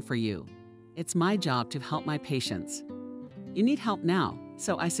are waiting for you. It's my job to help my patients. You need help now,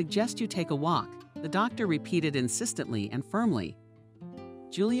 so I suggest you take a walk, the doctor repeated insistently and firmly.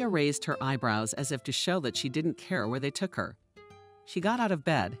 Julia raised her eyebrows as if to show that she didn't care where they took her. She got out of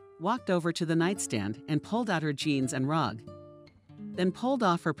bed, walked over to the nightstand, and pulled out her jeans and rug. Then pulled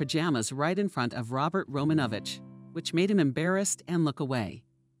off her pajamas right in front of Robert Romanovich, which made him embarrassed and look away.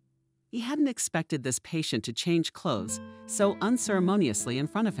 He hadn't expected this patient to change clothes so unceremoniously in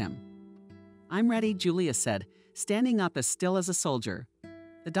front of him. I'm ready, Julia said, standing up as still as a soldier.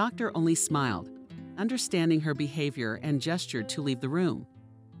 The doctor only smiled, understanding her behavior, and gestured to leave the room.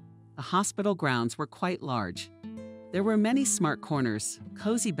 The hospital grounds were quite large. There were many smart corners,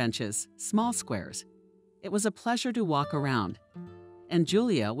 cozy benches, small squares. It was a pleasure to walk around, and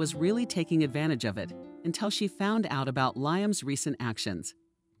Julia was really taking advantage of it until she found out about Liam's recent actions.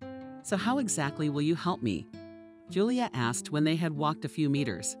 "So how exactly will you help me?" Julia asked when they had walked a few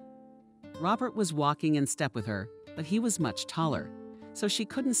meters. Robert was walking in step with her, but he was much taller, so she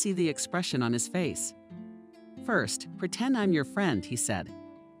couldn't see the expression on his face. "First, pretend I'm your friend," he said.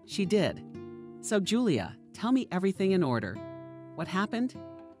 She did. "So Julia, tell me everything in order. What happened?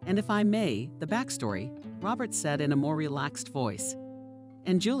 And if I may, the backstory," Robert said in a more relaxed voice.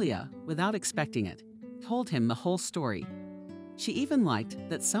 And Julia, without expecting it, told him the whole story. She even liked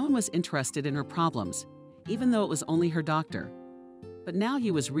that someone was interested in her problems, even though it was only her doctor. But now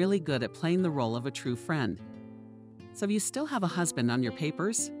he was really good at playing the role of a true friend. "So you still have a husband on your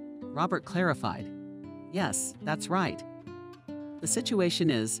papers?" Robert clarified. "Yes, that's right. The situation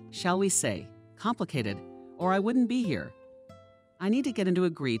is, shall we say, complicated, or I wouldn't be here. I need to get him to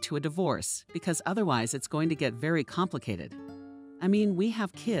agree to a divorce because otherwise it's going to get very complicated. I mean, we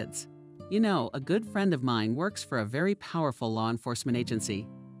have kids. You know, a good friend of mine works for a very powerful law enforcement agency.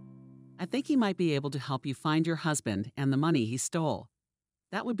 I think he might be able to help you find your husband and the money he stole.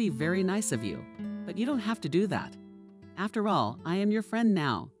 That would be very nice of you, but you don't have to do that. After all, I am your friend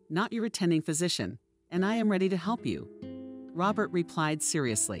now, not your attending physician, and I am ready to help you." Robert replied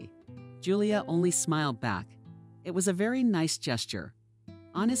seriously. Julia only smiled back. It was a very nice gesture.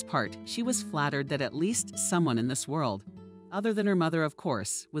 On his part, she was flattered that at least someone in this world, other than her mother of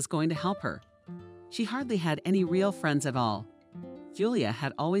course, was going to help her. She hardly had any real friends at all. Julia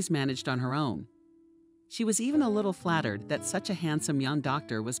had always managed on her own. She was even a little flattered that such a handsome young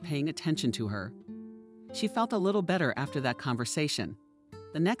doctor was paying attention to her. She felt a little better after that conversation.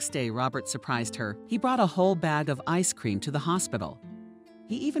 The next day, Robert surprised her. He brought a whole bag of ice cream to the hospital.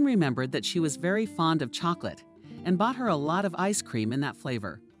 He even remembered that she was very fond of chocolate and bought her a lot of ice cream in that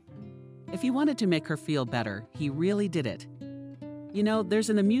flavor. If he wanted to make her feel better, he really did it. "You know, there's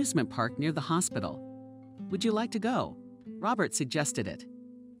an amusement park near the hospital. Would you like to go?" Robert suggested it,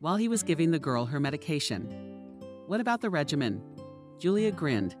 while he was giving the girl her medication. "What about the regimen?" Julia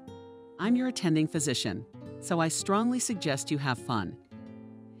grinned. "I'm your attending physician, so I strongly suggest you have fun."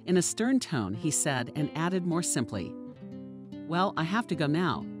 In a stern tone, he said and added more simply, "Well, I have to go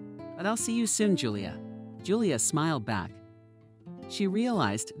now, but I'll see you soon, Julia." Julia smiled back. She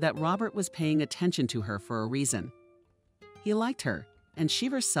realized that Robert was paying attention to her for a reason. He liked her, and she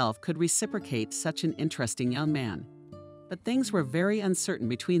herself could reciprocate such an interesting young man. But things were very uncertain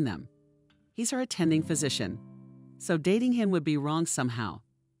between them. He's her attending physician, so dating him would be wrong somehow,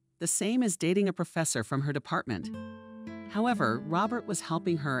 the same as dating a professor from her department. However, Robert was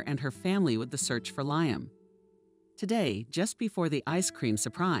helping her and her family with the search for Liam. Today, just before the ice cream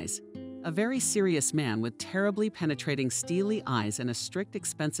surprise, a very serious man with terribly penetrating steely eyes and a strict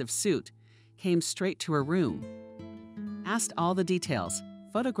expensive suit came straight to her room, asked all the details,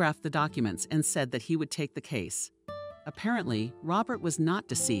 photographed the documents, and said that he would take the case. Apparently, Robert was not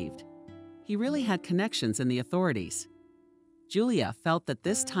deceived. He really had connections in the authorities. Julia felt that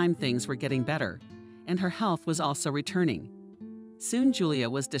this time things were getting better, and her health was also returning. Soon Julia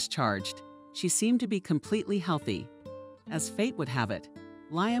was discharged. She seemed to be completely healthy. As fate would have it,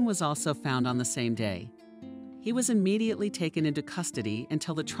 Liam was also found on the same day. He was immediately taken into custody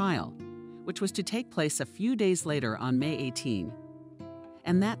until the trial, which was to take place a few days later on May 18.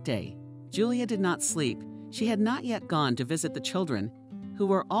 And that day, Julia did not sleep. She had not yet gone to visit the children, who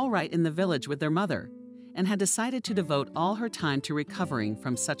were all right in the village with their mother, and had decided to devote all her time to recovering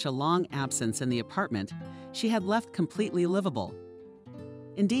from such a long absence in the apartment she had left completely livable.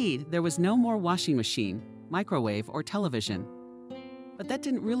 Indeed, there was no more washing machine, microwave, or television. But that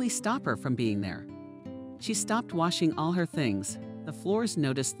didn't really stop her from being there. She stopped washing all her things. The floors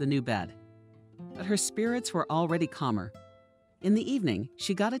noticed the new bed. But her spirits were already calmer. In the evening,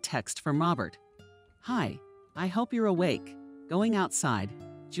 she got a text from Robert. "Hi, I hope you're awake. Going outside."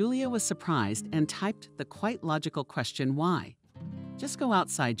 Julia was surprised and typed the quite logical question, "Why?" "Just go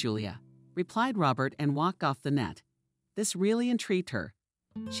outside, Julia," replied Robert and walked off the net. This really intrigued her.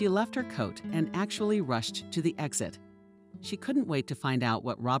 She left her coat and actually rushed to the exit. She couldn't wait to find out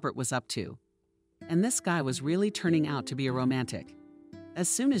what Robert was up to. And this guy was really turning out to be a romantic. As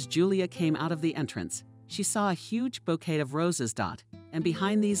soon as Julia came out of the entrance, she saw a huge bouquet of roses, and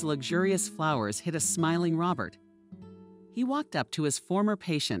behind these luxurious flowers hid a smiling Robert. He walked up to his former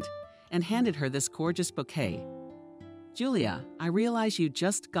patient and handed her this gorgeous bouquet. "Julia, I realize you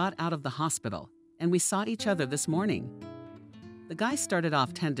just got out of the hospital, and we saw each other this morning." The guy started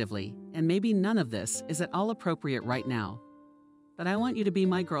off tentatively, and maybe none of this is at all appropriate right now. "But I want you to be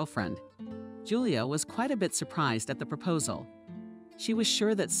my girlfriend." Julia was quite a bit surprised at the proposal. She was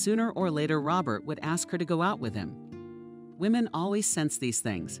sure that sooner or later Robert would ask her to go out with him. Women always sense these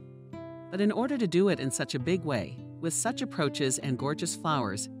things. But in order to do it in such a big way, with such approaches and gorgeous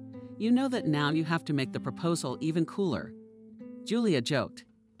flowers, you know that now you have to make the proposal even cooler. Julia joked.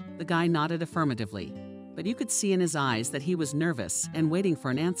 The guy nodded affirmatively, but you could see in his eyes that he was nervous and waiting for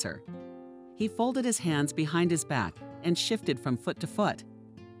an answer. He folded his hands behind his back and shifted from foot to foot.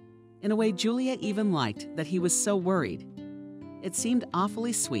 In a way, Julia even liked that he was so worried. It seemed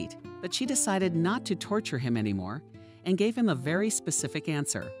awfully sweet, but she decided not to torture him anymore and gave him a very specific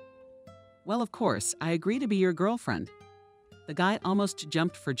answer. Well, of course, I agree to be your girlfriend. The guy almost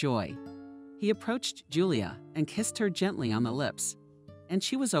jumped for joy. He approached Julia and kissed her gently on the lips, and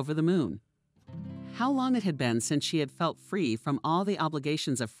she was over the moon. How long it had been since she had felt free from all the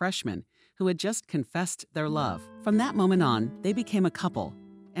obligations of freshmen who had just confessed their love. From that moment on, they became a couple,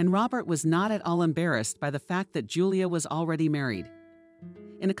 and Robert was not at all embarrassed by the fact that Julia was already married.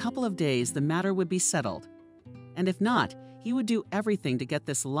 In a couple of days, the matter would be settled, and if not, he would do everything to get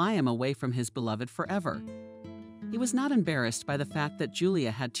this Liam away from his beloved forever. He was not embarrassed by the fact that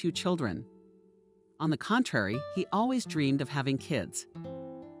Julia had 2 children. On the contrary, he always dreamed of having kids.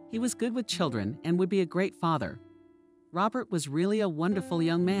 He was good with children and would be a great father. Robert was really a wonderful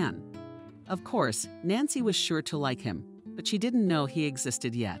young man. Of course, Nancy was sure to like him, but she didn't know he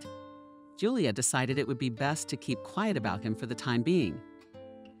existed yet. Julia decided it would be best to keep quiet about him for the time being,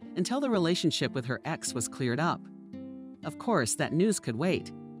 until the relationship with her ex was cleared up. Of course, that news could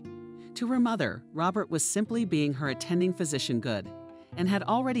wait. To her mother, Robert was simply being her attending physician good, and had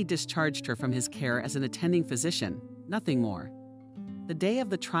already discharged her from his care as an attending physician, nothing more. The day of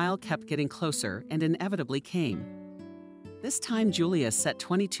the trial kept getting closer and inevitably came. This time Julia set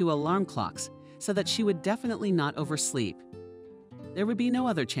 22 alarm clocks so that she would definitely not oversleep. There would be no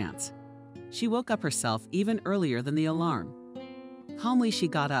other chance. She woke up herself even earlier than the alarm. Calmly she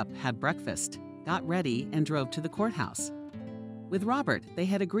got up, had breakfast, got ready, and drove to the courthouse. With Robert, they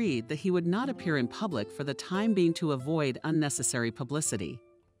had agreed that he would not appear in public for the time being to avoid unnecessary publicity.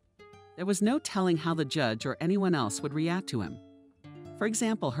 There was no telling how the judge or anyone else would react to him. For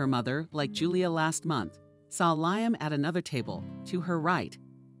example, her mother, like Julia last month, saw Liam at another table, to her right.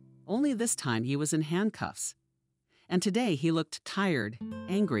 Only this time he was in handcuffs. And today he looked tired,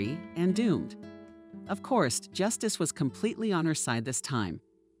 angry, and doomed. Of course, justice was completely on her side this time.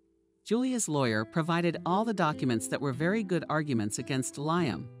 Julia's lawyer provided all the documents that were very good arguments against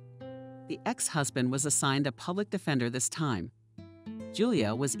Liam. The ex-husband was assigned a public defender this time.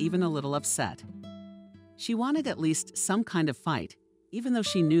 Julia was even a little upset. She wanted at least some kind of fight, even though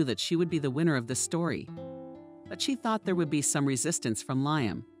she knew that she would be the winner of this story. But she thought there would be some resistance from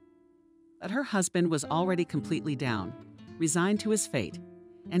Liam. But her husband was already completely down, resigned to his fate,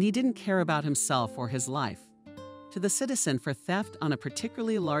 and he didn't care about himself or his life. To the citizen for theft on a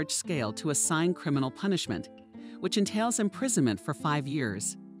particularly large scale to assign criminal punishment, which entails imprisonment for 5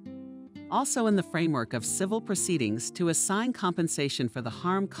 years. Also in the framework of civil proceedings to assign compensation for the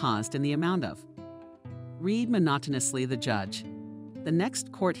harm caused in the amount of. Read monotonously the judge. The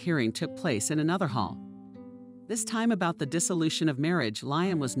next court hearing took place in another hall. This time about the dissolution of marriage,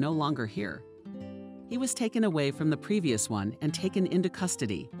 Liam was no longer here. He was taken away from the previous one and taken into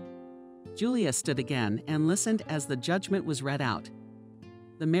custody. Julia stood again and listened as the judgment was read out.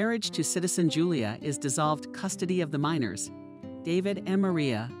 The marriage to citizen Julia is dissolved custody of the minors. David and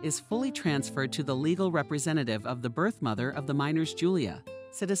Maria is fully transferred to the legal representative of the birth mother of the minors Julia,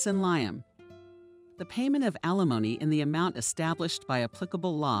 citizen Liam. The payment of alimony in the amount established by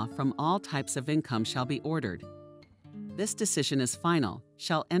applicable law from all types of income shall be ordered. This decision is final,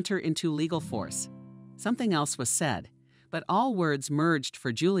 shall enter into legal force. Something else was said, but all words merged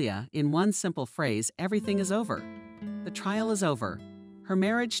for Julia in one simple phrase: everything is over. The trial is over. Her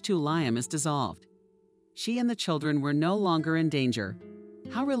marriage to Liam is dissolved. She and the children were no longer in danger.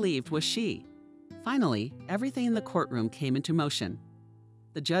 How relieved was she? Finally, everything in the courtroom came into motion.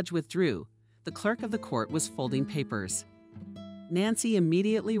 The judge withdrew. The clerk of the court was folding papers. Nancy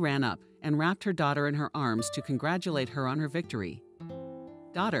immediately ran up and wrapped her daughter in her arms to congratulate her on her victory.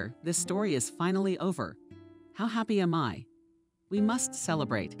 "Daughter, this story is finally over. How happy am I? We must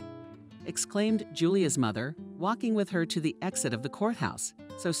celebrate," exclaimed Julia's mother, walking with her to the exit of the courthouse.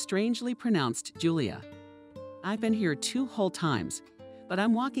 So strangely pronounced Julia. "I've been here 2 whole times, but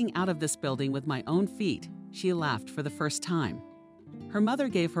I'm walking out of this building with my own feet," she laughed for the first time. Her mother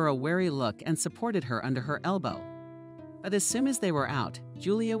gave her a wary look and supported her under her elbow. But as soon as they were out,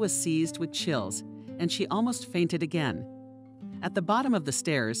 Julia was seized with chills, and she almost fainted again. At the bottom of the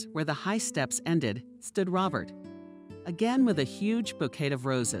stairs, where the high steps ended, stood Robert, again with a huge bouquet of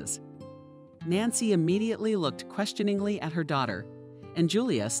roses. Nancy immediately looked questioningly at her daughter, and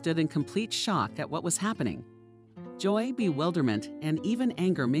Julia stood in complete shock at what was happening. Joy, bewilderment, and even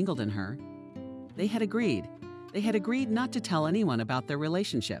anger mingled in her. They had agreed. They had agreed not to tell anyone about their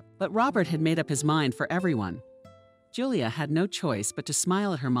relationship, but Robert had made up his mind for everyone. Julia had no choice but to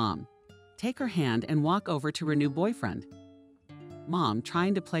smile at her mom, take her hand, and walk over to her new boyfriend. Mom,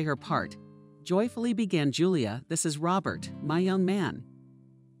 trying to play her part, joyfully began, "Julia, this is Robert, my young man.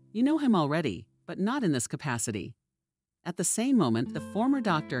 You know him already, but not in this capacity." At the same moment, the former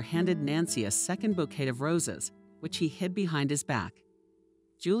doctor handed Nancy a second bouquet of roses, which he hid behind his back.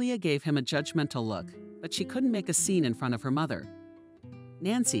 Julia gave him a judgmental look, but she couldn't make a scene in front of her mother.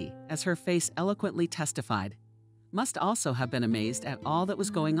 Nancy, as her face eloquently testified, must also have been amazed at all that was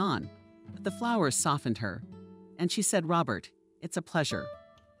going on, but the flowers softened her, and she said, "Robert, it's a pleasure.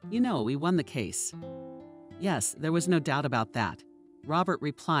 You know, we won the case." "Yes, there was no doubt about that," Robert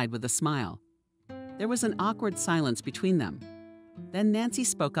replied with a smile. There was an awkward silence between them. Then Nancy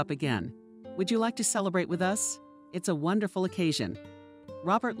spoke up again. "Would you like to celebrate with us? It's a wonderful occasion."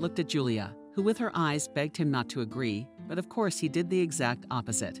 Robert looked at Julia, who with her eyes begged him not to agree, but of course he did the exact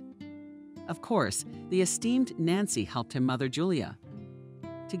opposite. Of course, the esteemed Nancy helped him mother Julia.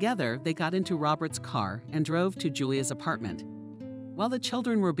 Together, they got into Robert's car and drove to Julia's apartment. While the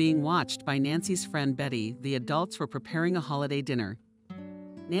children were being watched by Nancy's friend Betty, the adults were preparing a holiday dinner.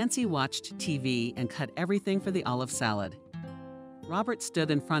 Nancy watched TV and cut everything for the olive salad. Robert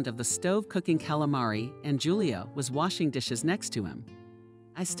stood in front of the stove cooking calamari, and Julia was washing dishes next to him.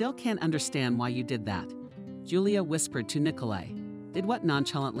 "I still can't understand why you did that," Julia whispered to Nikolai. "Did what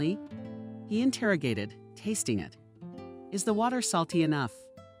nonchalantly?" He interrogated, tasting it. "Is the water salty enough?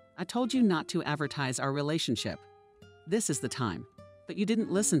 I told you not to advertise our relationship. This is the time. But you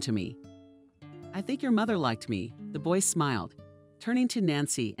didn't listen to me." "I think your mother liked me," the boy smiled, turning to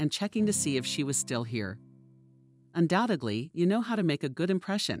Nancy and checking to see if she was still here. "Undoubtedly, you know how to make a good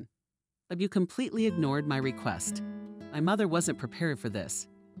impression. But you completely ignored my request. My mother wasn't prepared for this.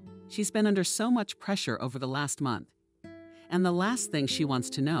 She's been under so much pressure over the last month. And the last thing she wants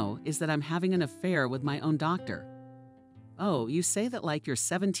to know is that I'm having an affair with my own doctor." "Oh, you say that like you're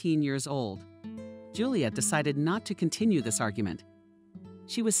 17 years old." Julia decided not to continue this argument.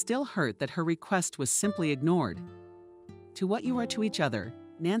 She was still hurt that her request was simply ignored. "To what you are to each other,"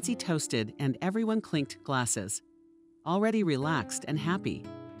 Nancy toasted, and everyone clinked glasses. Already relaxed and happy,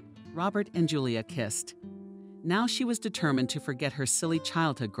 Robert and Julia kissed. Now she was determined to forget her silly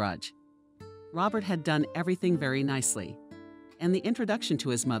childhood grudge. Robert had done everything very nicely, and the introduction to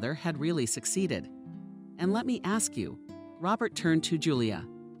his mother had really succeeded. "And let me ask you," Robert turned to Julia,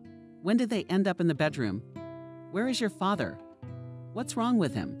 "when did they end up in the bedroom? Where is your father? What's wrong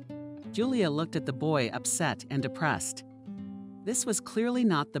with him?" Julia looked at the boy, upset and depressed. This was clearly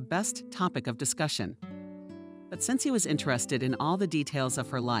not the best topic of discussion. But since he was interested in all the details of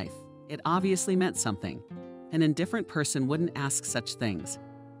her life, it obviously meant something. An indifferent person wouldn't ask such things.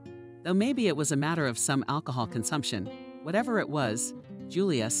 Though maybe it was a matter of some alcohol consumption, whatever it was,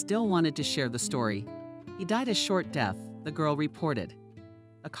 Julia still wanted to share the story. "He died a short death," the girl reported.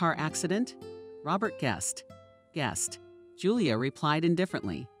 "A car accident?" Robert guessed. Julia replied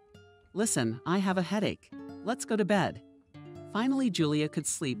indifferently. "Listen, I have a headache. Let's go to bed." Finally, Julia could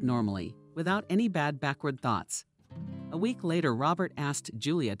sleep normally, without any bad backward thoughts. A week later, Robert asked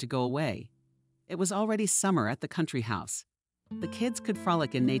Julia to go away. It was already summer at the country house. The kids could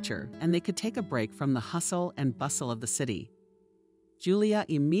frolic in nature, and they could take a break from the hustle and bustle of the city. Julia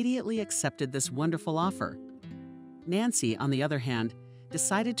immediately accepted this wonderful offer. Nancy, on the other hand,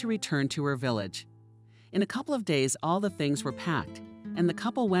 decided to return to her village. In a couple of days, all the things were packed, and the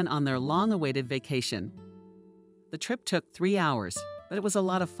couple went on their long-awaited vacation. The trip took 3 hours, but it was a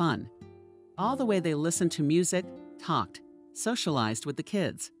lot of fun. All the way they listened to music, talked, socialized with the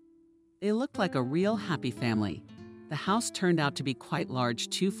kids. They looked like a real happy family. The house turned out to be quite large,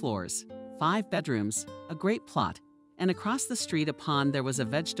 2 floors, 5 bedrooms, a great plot, and across the street a pond. There was a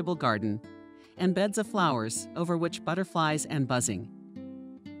vegetable garden, and beds of flowers over which butterflies and buzzing.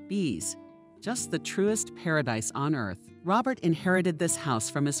 Bees, just the truest paradise on earth. Robert inherited this house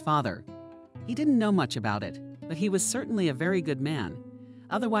from his father. He didn't know much about it, but he was certainly a very good man.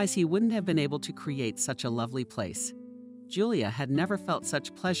 Otherwise, he wouldn't have been able to create such a lovely place. Julia had never felt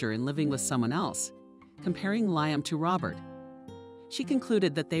such pleasure in living with someone else, comparing Liam to Robert. She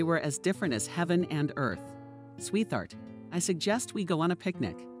concluded that they were as different as heaven and earth. "Sweetheart, I suggest we go on a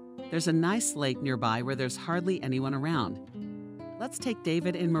picnic. There's a nice lake nearby where there's hardly anyone around. Let's take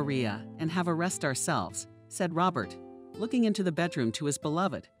David and Maria and have a rest ourselves," said Robert, looking into the bedroom to his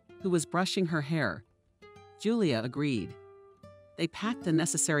beloved, who was brushing her hair. Julia agreed. They packed the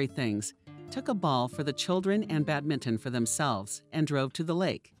necessary things, took a ball for the children and badminton for themselves, and drove to the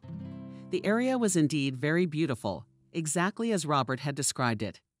lake. The area was indeed very beautiful, exactly as Robert had described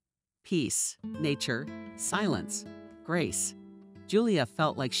it. Peace, nature, silence, grace. Julia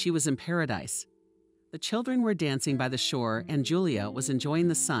felt like she was in paradise. The children were dancing by the shore, and Julia was enjoying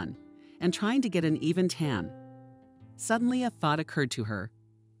the sun and trying to get an even tan. Suddenly, a thought occurred to her.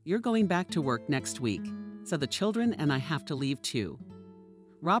 "You're going back to work next week, so the children and I have to leave too."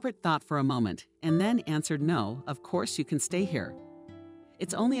 Robert thought for a moment and then answered, "No, of course you can stay here.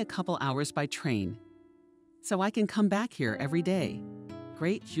 It's only a couple hours by train, so I can come back here every day."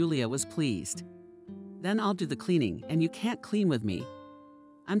 "Great," Julia was pleased. "Then I'll do the cleaning, and you can't clean with me.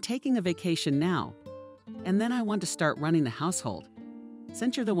 I'm taking a vacation now, and then I want to start running the household.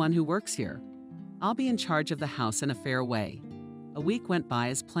 Since you're the one who works here, I'll be in charge of the house in a fair way." A week went by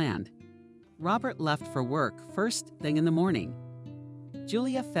as planned. Robert left for work first thing in the morning.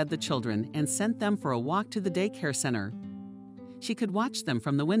 Julia fed the children and sent them for a walk to the daycare center. She could watch them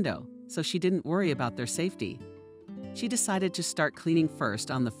from the window, so she didn't worry about their safety. She decided to start cleaning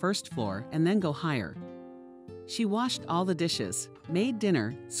first on the first floor and then go higher. She washed all the dishes, made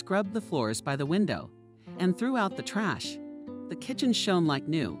dinner, scrubbed the floors by the window, and threw out the trash. The kitchen shone like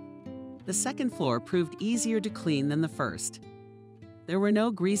new. The second floor proved easier to clean than the first. There were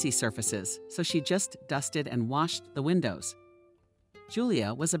no greasy surfaces, so she just dusted and washed the windows.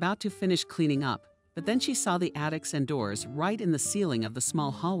 Julia was about to finish cleaning up, but then she saw the attics and doors right in the ceiling of the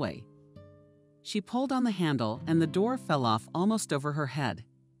small hallway. She pulled on the handle and the door fell off almost over her head.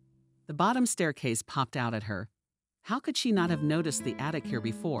 The bottom staircase popped out at her. How could she not have noticed the attic here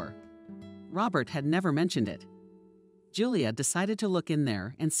before? Robert had never mentioned it. Julia decided to look in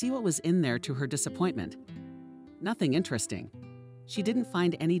there and see what was in there. To her disappointment, nothing interesting. She didn't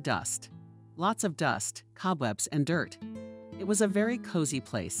find any dust. Lots of dust, cobwebs, and dirt. It was a very cozy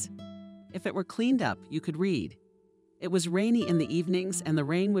place. If it were cleaned up, you could read. It was rainy in the evenings and the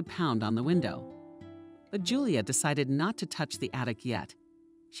rain would pound on the window. But Julia decided not to touch the attic yet.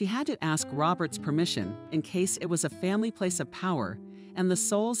 She had to ask Robert's permission in case it was a family place of power and the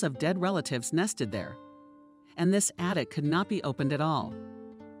souls of dead relatives nested there. And this attic could not be opened at all.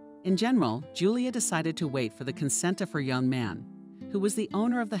 In general, Julia decided to wait for the consent of her young man, who was the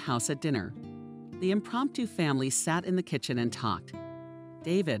owner of the house, at dinner. The impromptu family sat in the kitchen and talked.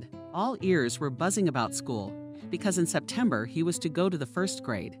 David, all ears, were buzzing about school because in September he was to go to the first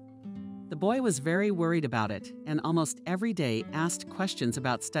grade. The boy was very worried about it and almost every day asked questions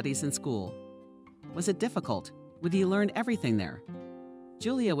about studies in school. Was it difficult? Would he learn everything there?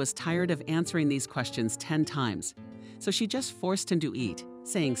 Julia was tired of answering these questions 10 times, so she just forced him to eat,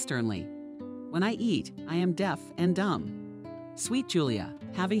 saying sternly, "When I eat, I am deaf and dumb." Sweet Julia,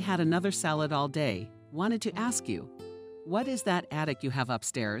 having had another salad all day, wanted to ask you, "What is that attic you have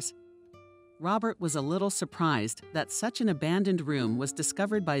upstairs?" Robert was a little surprised that such an abandoned room was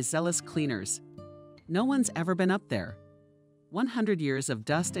discovered by zealous cleaners. "No one's ever been up there." 100 years of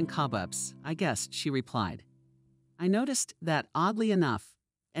dust and cobwebs, I guessed, she replied. "I noticed that, oddly enough,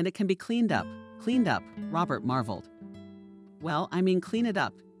 and it can be cleaned up, Robert marveled. "Well, I mean clean it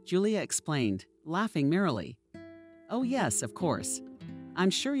up," Julia explained, laughing merrily. "Oh yes, of course. I'm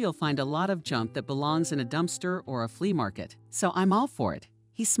sure you'll find a lot of junk that belongs in a dumpster or a flea market, so I'm all for it,"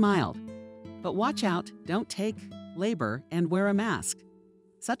 he smiled. "But watch out, don't take labor, and wear a mask.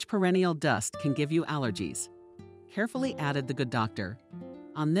 Such perennial dust can give you allergies," carefully added the good doctor.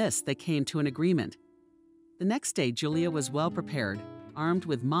 On this, they came to an agreement. The next day, Julia was well prepared, armed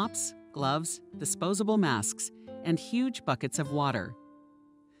with mops, gloves, disposable masks, and huge buckets of water.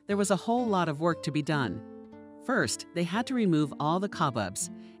 There was a whole lot of work to be done. First, they had to remove all the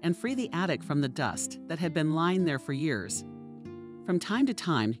cobwebs and free the attic from the dust that had been lying there for years. From time to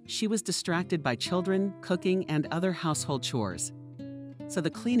time, she was distracted by children, cooking, and other household chores. So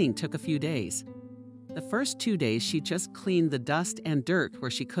the cleaning took a few days. The first 2 days, she just cleaned the dust and dirt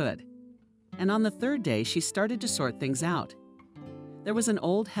where she could. And on the third day, she started to sort things out. There was an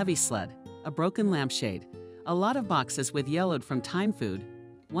old heavy sled, a broken lampshade, a lot of boxes with yellowed from time food,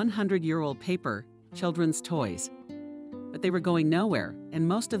 100-year-old paper, children's toys. But they were going nowhere, and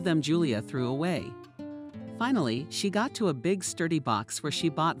most of them Julia threw away. Finally, she got to a big sturdy box where she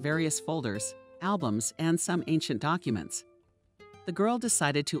bought various folders, albums, and some ancient documents. The girl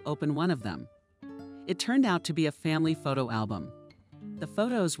decided to open one of them. It turned out to be a family photo album. The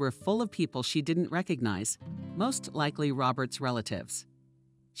photos were full of people she didn't recognize, most likely Robert's relatives.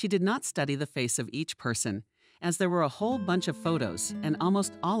 She did not study the face of each person, as there were a whole bunch of photos and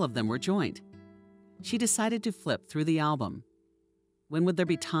almost all of them were joint. She decided to flip through the album. When would there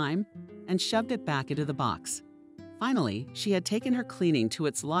be time? And shoved it back into the box. Finally, she had taken her cleaning to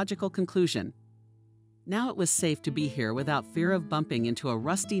its logical conclusion. Now it was safe to be here without fear of bumping into a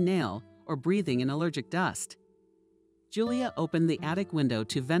rusty nail or breathing in allergic dust. Julia opened the attic window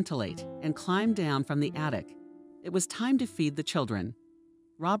to ventilate and climbed down from the attic. It was time to feed the children.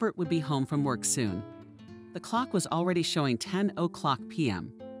 Robert would be home from work soon. The clock was already showing 10:00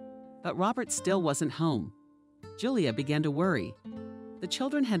 p.m. But Robert still wasn't home. Julia began to worry. The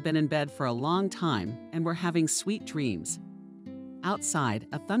children had been in bed for a long time and were having sweet dreams. Outside,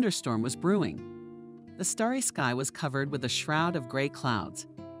 a thunderstorm was brewing. The starry sky was covered with a shroud of gray clouds.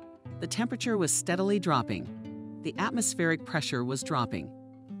 The temperature was steadily dropping. The atmospheric pressure was dropping.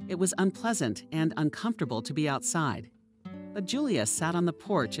 It was unpleasant and uncomfortable to be outside. But Julia sat on the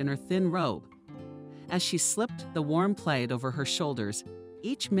porch in her thin robe. As she slipped the warm plaid over her shoulders,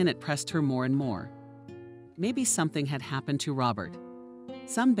 each minute pressed her more and more. Maybe something had happened to Robert.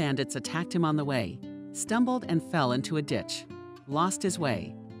 Some bandits attacked him on the way, stumbled and fell into a ditch, lost his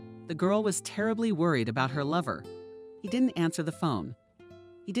way. The girl was terribly worried about her lover. He didn't answer the phone.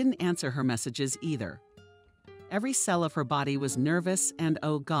 He didn't answer her messages either. Every cell of her body was nervous and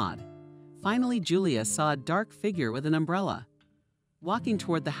oh God. Finally, Julia saw a dark figure with an umbrella. Walking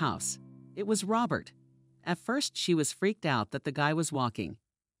toward the house. It was Robert. At first, she was freaked out that the guy was walking.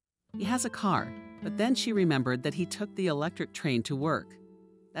 He has a car, but then she remembered that he took the electric train to work.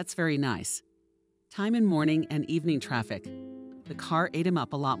 That's very nice. Time in morning and evening traffic. The car ate him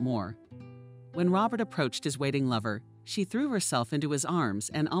up a lot more. When Robert approached his waiting lover, she threw herself into his arms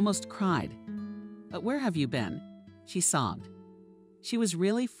and almost cried. "But where have you been?" she sobbed. She was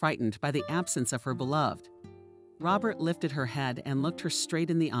really frightened by the absence of her beloved. Robert lifted her head and looked her straight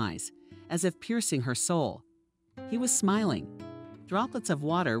in the eyes, as if piercing her soul. He was smiling. Droplets of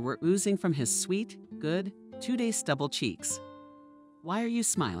water were oozing from his sweet, good, 2-day stubble cheeks. "Why are you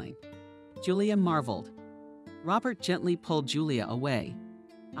smiling?" Julia marveled. Robert gently pulled Julia away.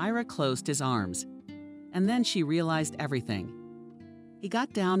 Ira closed his arms. And then she realized everything. He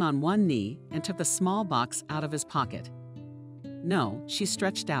got down on one knee and took the small box out of his pocket. "No," she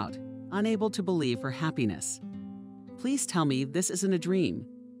stretched out, unable to believe her happiness. "Please tell me this isn't a dream."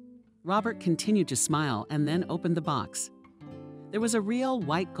 Robert continued to smile and then opened the box. There was a real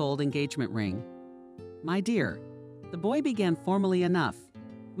white gold engagement ring. "My dear," the boy began formally enough,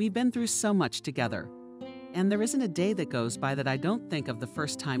 "we've been through so much together. And there isn't a day that goes by that I don't think of the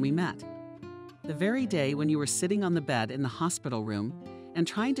first time we met. The very day when you were sitting on the bed in the hospital room and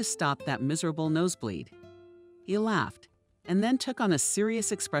trying to stop that miserable nosebleed." He laughed, and then took on a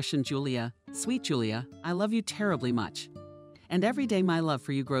serious expression. "Julia, sweet Julia, I love you terribly much. And every day my love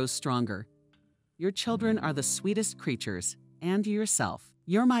for you grows stronger. Your children are the sweetest creatures, and yourself.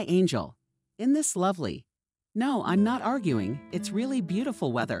 You're my angel. Isn't this lovely? No, I'm not arguing. It's really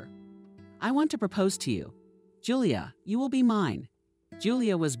beautiful weather. I want to propose to you. Julia, you will be mine."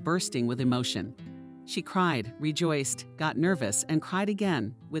 Julia was bursting with emotion. She cried, rejoiced, got nervous, and cried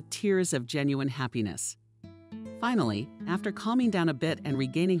again, with tears of genuine happiness. Finally, after calming down a bit and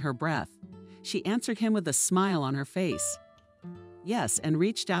regaining her breath, she answered him with a smile on her face. Yes, and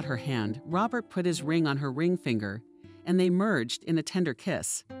reached out her hand. Robert put his ring on her ring finger, and they merged in a tender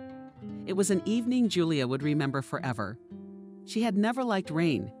kiss. It was an evening Julia would remember forever. She had never liked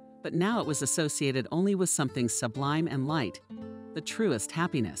rain, but now it was associated only with something sublime and light, the truest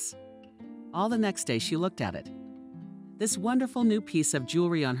happiness. All the next day she looked at it. This wonderful new piece of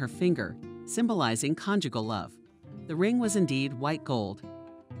jewelry on her finger, symbolizing conjugal love. The ring was indeed white gold,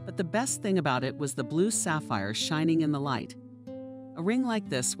 but the best thing about it was the blue sapphire shining in the light. A ring like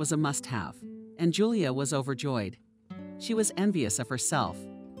this was a must-have, and Julia was overjoyed. She was envious of herself.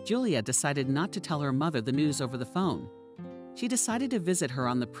 Julia decided not to tell her mother the news over the phone. She decided to visit her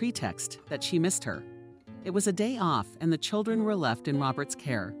on the pretext that she missed her. It was a day off, and the children were left in Robert's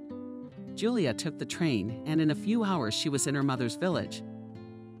care. Julia took the train, and in a few hours she was in her mother's village.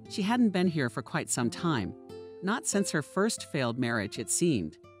 She hadn't been here for quite some time, not since her first failed marriage, it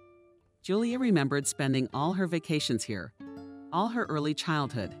seemed. Julia remembered spending all her vacations here, all her early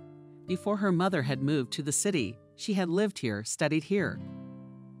childhood. Before her mother had moved to the city, she had lived here, studied here.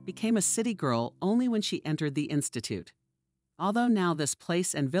 Became a city girl only when she entered the institute. Although now this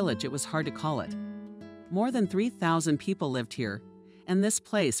place and village, it was hard to call it. More than 3,000 people lived here, and this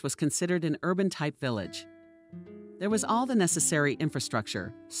place was considered an urban-type village. There was all the necessary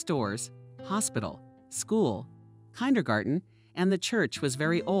infrastructure, stores, hospital, school, kindergarten, and the church was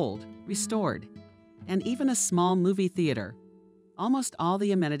very old, restored, and even a small movie theater. Almost all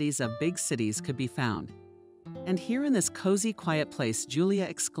the amenities of big cities could be found. And here in this cozy, quiet place, Julia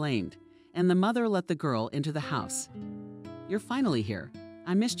exclaimed, and the mother let the girl into the house. "You're finally here.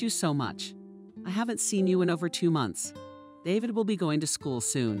 I missed you so much." I haven't seen you in over 2 months. David will be going to school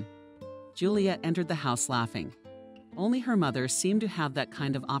soon." Julia entered the house laughing. Only her mother seemed to have that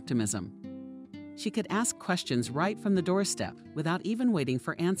kind of optimism. She could ask questions right from the doorstep without even waiting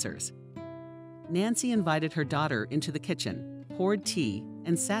for answers. Nancy invited her daughter into the kitchen, poured tea,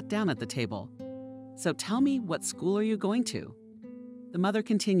 and sat down at the table. "So tell me, what school are you going to?" The mother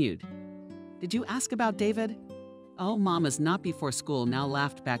continued. "Did you ask about David?" "Oh, Mom is not before school now,"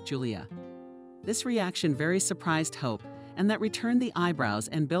 laughed back Julia. This reaction very surprised Hope, and that returned the eyebrows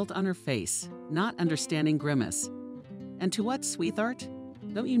and built on her face, not understanding grimace. "And to what, sweetheart?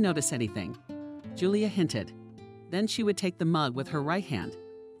 Don't you notice anything?" Julia hinted. Then she would take the mug with her right hand,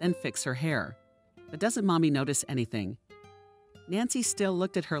 then fix her hair. "But doesn't Mommy notice anything?" Nancy still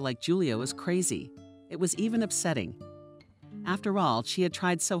looked at her like Julia was crazy. It was even upsetting. After all, she had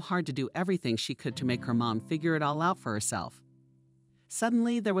tried so hard to do everything she could to make her mom figure it all out for herself.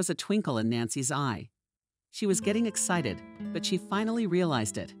 Suddenly, there was a twinkle in Nancy's eye. She was getting excited, but she finally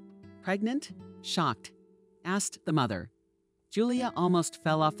realized it. "Pregnant? Shocked?" asked the mother. Julia almost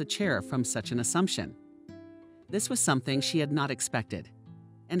fell off the chair from such an assumption. This was something she had not expected.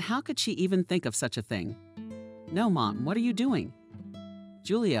 And how could she even think of such a thing? "No, Mom, what are you doing?"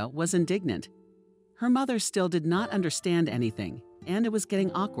 Julia was indignant. Her mother still did not understand anything, and it was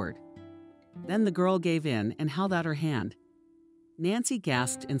getting awkward. Then the girl gave in and held out her hand. Nancy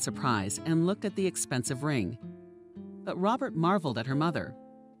gasped in surprise and looked at the expensive ring. But Robert marveled at her mother.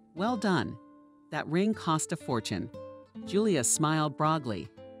 "Well done. That ring cost a fortune." Julia smiled broadly.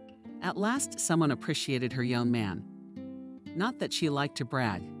 At last, someone appreciated her young man. Not that she liked to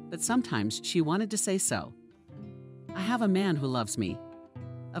brag, but sometimes she wanted to say so. "I have a man who loves me."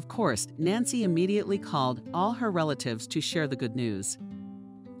 Of course, Nancy immediately called all her relatives to share the good news.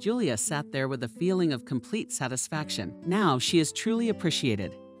 Julia sat there with a feeling of complete satisfaction. Now she is truly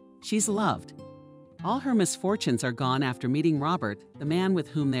appreciated. She's loved. All her misfortunes are gone after meeting Robert, the man with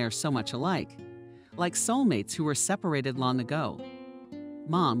whom they are so much alike. Like soulmates who were separated long ago.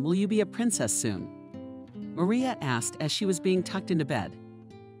 "Mom, will you be a princess soon?" Maria asked as she was being tucked into bed.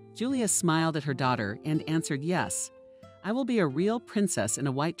 Julia smiled at her daughter and answered yes. "I will be a real princess in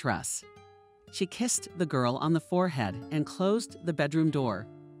a white dress." She kissed the girl on the forehead and closed the bedroom door.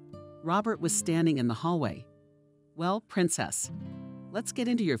 Robert was standing in the hallway. "Well, princess, let's get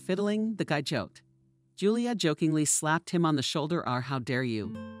into your fiddling," the guy joked. Julia jokingly slapped him on the shoulder. "How dare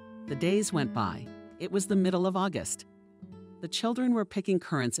you?" The days went by. It was the middle of August. The children were picking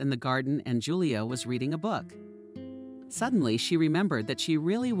currants in the garden and Julia was reading a book. Suddenly, she remembered that she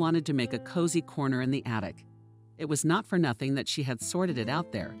really wanted to make a cozy corner in the attic. It was not for nothing that she had sorted it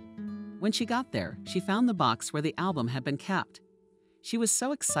out there. When she got there, she found the box where the album had been kept. She was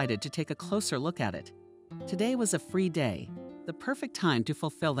so excited to take a closer look at it. Today was a free day, the perfect time to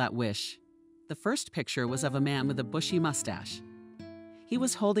fulfill that wish. The first picture was of a man with a bushy mustache. He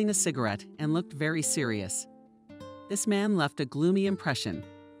was holding a cigarette and looked very serious. This man left a gloomy impression,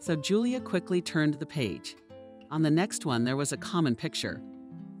 so Julia quickly turned the page. On the next one, there was a common picture.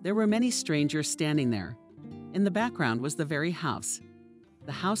 There were many strangers standing there. In the background was the very house.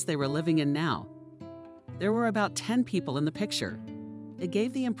 The house they were living in now. There were about 10 people in the picture. It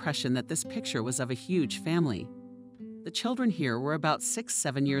gave the impression that this picture was of a huge family. The children here were about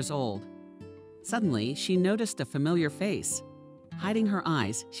 6-7 years old. Suddenly, she noticed a familiar face. Hiding her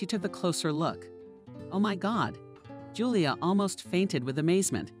eyes, she took a closer look. Oh my God! Julia almost fainted with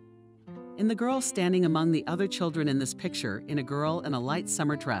amazement. In the girl standing among the other children in this picture, in a girl in a light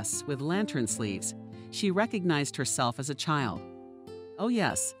summer dress with lantern sleeves, she recognized herself as a child. Oh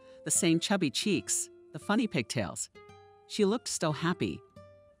yes, the same chubby cheeks, the funny pigtails. She looked so happy.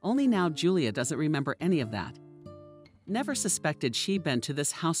 Only now Julia doesn't remember any of that. Never suspected she'd been to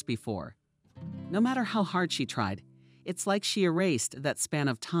this house before. No matter how hard she tried, it's like she erased that span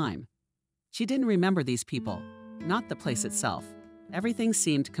of time. She didn't remember these people, not the place itself. Everything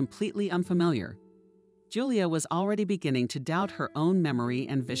seemed completely unfamiliar. Julia was already beginning to doubt her own memory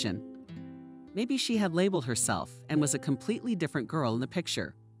and vision. Maybe she had labeled herself and was a completely different girl in the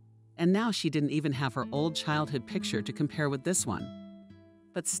picture. And now she didn't even have her old childhood picture to compare with this one.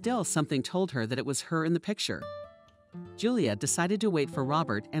 But still, something told her that it was her in the picture. Julia decided to wait for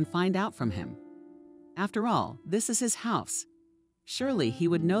Robert and find out from him. After all, this is his house. Surely he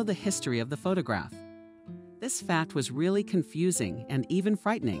would know the history of the photograph. This fact was really confusing and even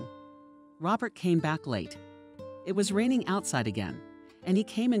frightening. Robert came back late. It was raining outside again, and he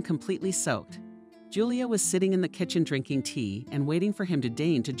came in completely soaked. Julia was sitting in the kitchen drinking tea and waiting for him to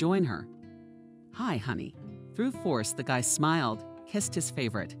deign to join her. "Hi, honey." Through force, the guy smiled, kissed his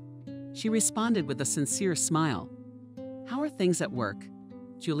favorite. She responded with a sincere smile. "How are things at work?"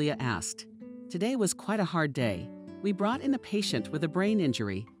 Julia asked. Today was quite a hard day. We brought in a patient with a brain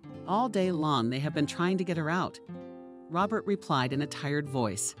injury. All day long they have been trying to get her out. Robert replied in a tired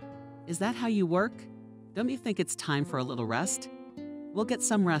voice. Is that how you work? Don't you think it's time for a little rest? We'll get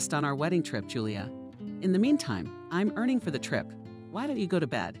some rest on our wedding trip, Julia. In the meantime, I'm earning for the trip. Why don't you go to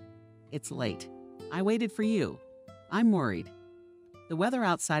bed? It's late. I waited for you. I'm worried. The weather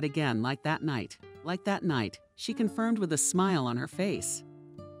outside again like that night, she confirmed with a smile on her face.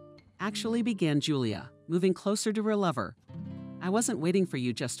 Actually, began Julia, moving closer to her lover. I wasn't waiting for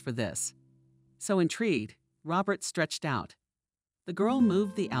you just for this. So intrigued, Robert stretched out. The girl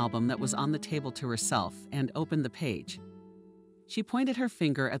moved the album that was on the table to herself and opened the page. She pointed her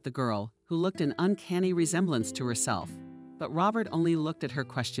finger at the girl, who looked an uncanny resemblance to herself, but Robert only looked at her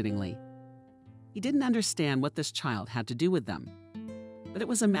questioningly. He didn't understand what this child had to do with them. But it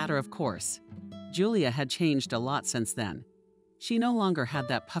was a matter of course. Julia had changed a lot since then. She no longer had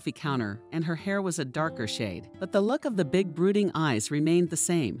that puffy counter, and her hair was a darker shade, but the look of the big brooding eyes remained the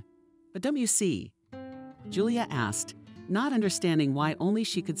same. But don't you see? Julia asked, not understanding why only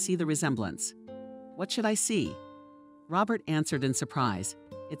she could see the resemblance. What should I see? Robert answered in surprise.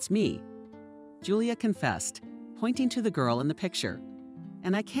 It's me. Julia confessed, pointing to the girl in the picture.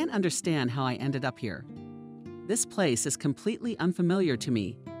 And I can't understand how I ended up here. This place is completely unfamiliar to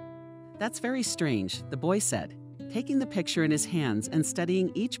me. That's very strange, the boy said, taking the picture in his hands and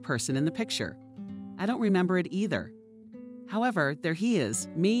studying each person in the picture. I don't remember it either. However, there he is,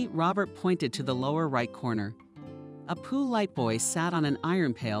 me. Robert pointed to the lower right corner. A pool light boy sat on an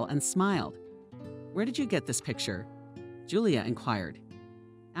iron pail and smiled. Where did you get this picture? Julia inquired.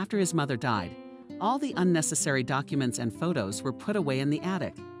 After his mother died, all the unnecessary documents and photos were put away in the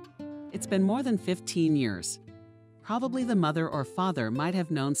attic. It's been more than 15 years. Probably the mother or father might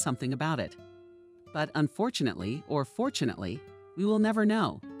have known something about it. But unfortunately, or fortunately, we will never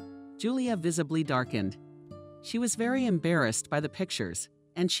know. Julia visibly darkened. She was very embarrassed by the pictures,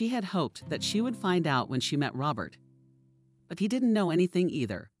 and she had hoped that she would find out when she met Robert. But he didn't know anything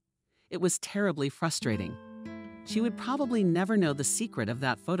either. It was terribly frustrating. She would probably never know the secret of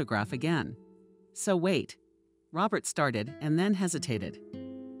that photograph again. So wait. Robert started and then hesitated.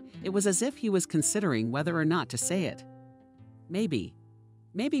 It was as if he was considering whether or not to say it.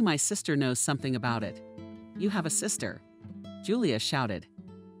 Maybe my sister knows something about it. You have a sister, Julia shouted.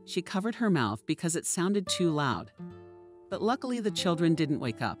 She covered her mouth because it sounded too loud. But luckily the children didn't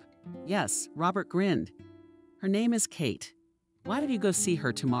wake up. Yes, Robert grinned. Her name is Kate. Why don't you go see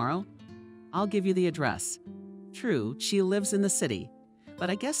her tomorrow? I'll give you the address. True, she lives in the city, but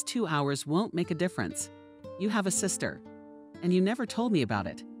I guess 2 hours won't make a difference. You have a sister, and you never told me about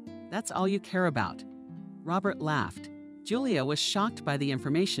it. That's all you care about. Robert laughed. Julia was shocked by the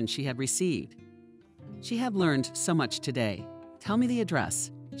information she had received. She had learned so much today. Tell me the address,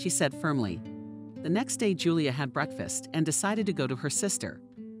 she said firmly. The next day Julia had breakfast and decided to go to her sister.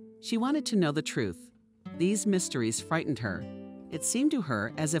 She wanted to know the truth. These mysteries frightened her. It seemed to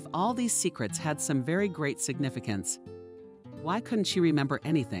her as if all these secrets had some very great significance. Why couldn't she remember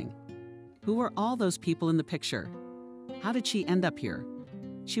anything? Who were all those people in the picture? How did she end up here?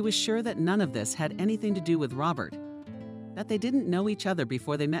 She was sure that none of this had anything to do with Robert, that they didn't know each other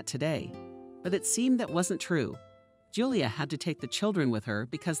before they met today. But it seemed that wasn't true. Julia had to take the children with her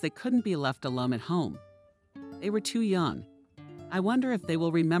because they couldn't be left alone at home. They were too young. I wonder if they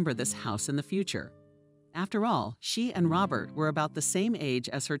will remember this house in the future. After all, she and Robert were about the same age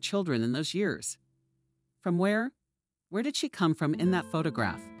as her children in those years. From where? Where did she come from in that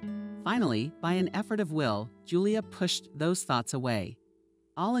photograph? Finally, by an effort of will, Julia pushed those thoughts away.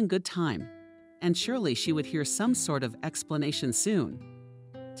 All in good time. And surely she would hear some sort of explanation soon.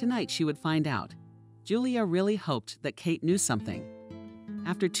 Tonight she would find out. Julia really hoped that Kate knew something.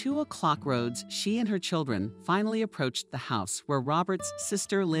 After 2 o'clock roads, she and her children finally approached the house where Robert's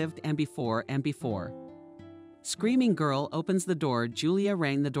sister lived and before. Screaming girl opens the door. Julia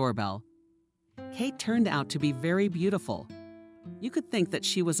rang the doorbell. Kate turned out to be very beautiful. You could think that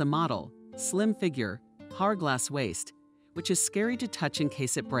she was a model, slim figure, hourglass waist, which is scary to touch in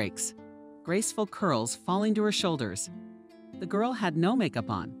case it breaks. Graceful curls falling to her shoulders. The girl had no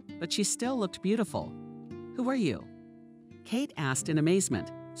makeup on, but she still looked beautiful. Who are you? Kate asked in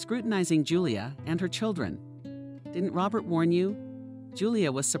amazement, scrutinizing Julia and her children. Didn't Robert warn you?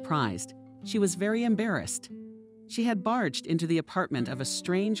 Julia was surprised. She was very embarrassed. She had barged into the apartment of a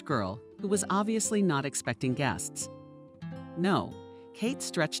strange girl who was obviously not expecting guests. No, Kate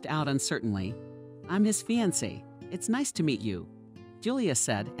stretched out uncertainly. I'm his fiancée. It's nice to meet you, Julia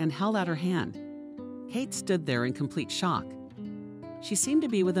said and held out her hand. Kate stood there in complete shock. She seemed to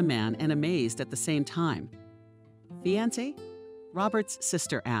be with a man and amazed at the same time. Fiancé? Robert's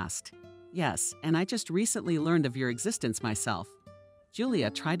sister asked. Yes, and I just recently learned of your existence myself. Julia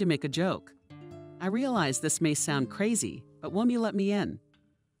tried to make a joke. I realize this may sound crazy, but won't you let me in?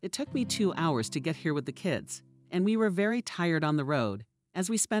 It took me 2 hours to get here with the kids, and we were very tired on the road, as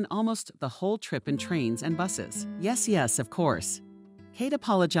we spent almost the whole trip in trains and buses. Yes, of course. Kate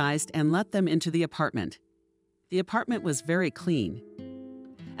apologized and let them into the apartment. The apartment was very clean.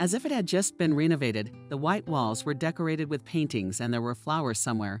 As if it had just been renovated, the white walls were decorated with paintings and there were flowers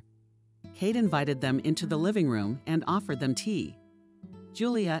somewhere. Kate invited them into the living room and offered them tea.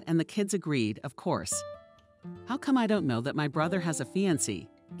 Julia and the kids agreed, of course. How come I don't know that my brother has a fiancée?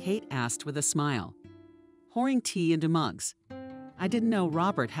 Kate asked with a smile. Pouring tea into mugs. I didn't know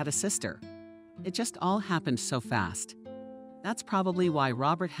Robert had a sister. It just all happened so fast. That's probably why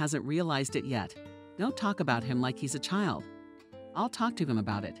Robert hasn't realized it yet. Don't talk about him like he's a child. I'll talk to him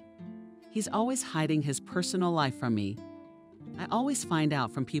about it. He's always hiding his personal life from me. I always find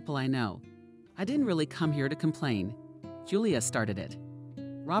out from people I know. I didn't really come here to complain. Julia started it.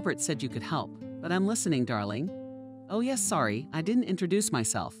 Robert said you could help, but I'm listening, darling. Oh yes, sorry, I didn't introduce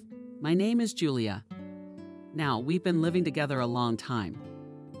myself. My name is Julia. Now, we've been living together a long time.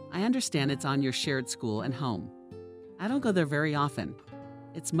 I understand it's on your shared school and home. I don't go there very often.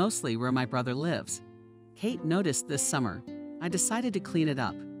 It's mostly where my brother lives. Kate noticed this summer. I decided to clean it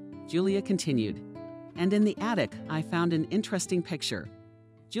up. Julia continued. And in the attic, I found an interesting picture.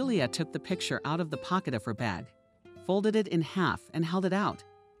 Julia took the picture out of the pocket of her bag, folded it in half, and held it out.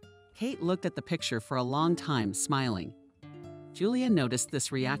 Kate looked at the picture for a long time, smiling. Julia noticed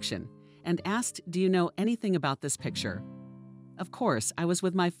this reaction and asked, "Do you know anything about this picture?" Of course, I was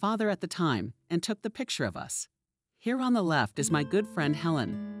with my father at the time and took the picture of us. Here on the left is my good friend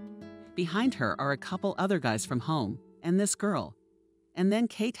Helen. Behind her are a couple other guys from home, and this girl. And then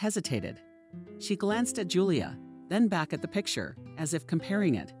Kate hesitated. She glanced at Julia, then back at the picture, as if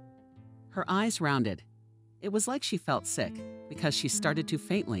comparing it. Her eyes rounded. It was like she felt sick, because she started to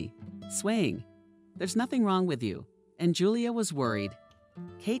faintly, swaying. There's nothing wrong with you, and Julia was worried.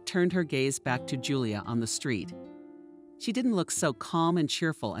 Kate turned her gaze back to Julia on the street. She didn't look so calm and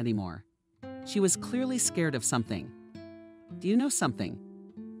cheerful anymore. She was clearly scared of something. Do you know something?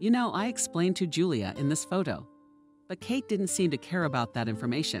 You know, I explained to Julia in this photo. But Kate didn't seem to care about that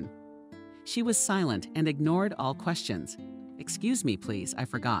information. She was silent and ignored all questions. Excuse me, please, I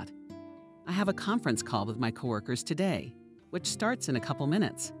forgot. I have a conference call with my coworkers today, which starts in a couple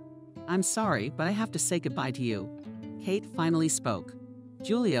minutes. I'm sorry, but I have to say goodbye to you. Kate finally spoke.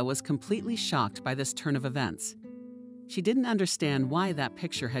 Julia was completely shocked by this turn of events. She didn't understand why that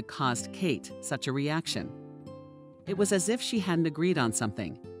picture had caused Kate such a reaction. It was as if she hadn't agreed on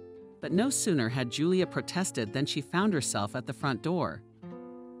something. But no sooner had Julia protested than she found herself at the front door.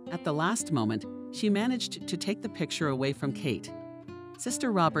 At the last moment, she managed to take the picture away from Kate.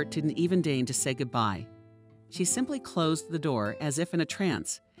 Sister Robert didn't even deign to say goodbye. She simply closed the door as if in a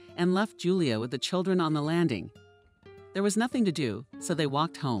trance and left Julia with the children on the landing. There was nothing to do, so they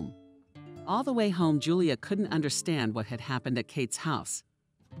walked home. All the way home, Julia couldn't understand what had happened at Kate's house.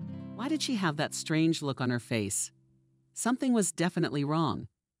 Why did she have that strange look on her face? Something was definitely wrong.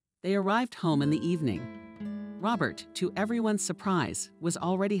 They arrived home in the evening. Robert, to everyone's surprise, was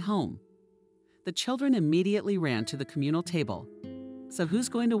already home. The children immediately ran to the communal table. So who's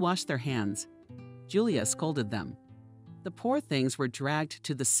going to wash their hands? Julia scolded them. The poor things were dragged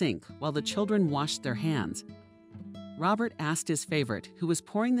to the sink while the children washed their hands. Robert asked his favorite, who was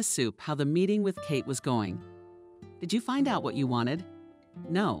pouring the soup, how the meeting with Kate was going. Did you find out what you wanted?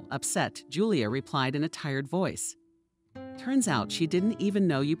 No, upset, Julia replied in a tired voice. Turns out she didn't even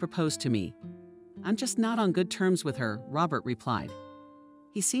know you proposed to me. I'm just not on good terms with her, Robert replied.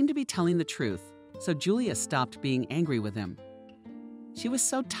 He seemed to be telling the truth, so Julia stopped being angry with him. She was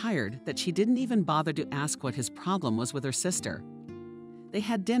so tired that she didn't even bother to ask what his problem was with her sister. They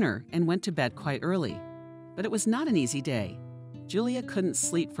had dinner and went to bed quite early, but it was not an easy day. Julia couldn't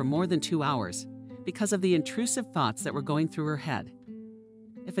sleep for more than 2 hours because of the intrusive thoughts that were going through her head.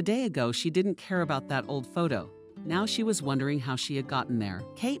 If a day ago she didn't care about that old photo, now she was wondering how she had gotten there.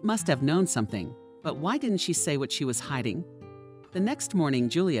 Kate must have known something, but why didn't she say what she was hiding? The next morning,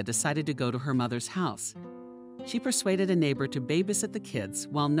 Julia decided to go to her mother's house. She persuaded a neighbor to babysit the kids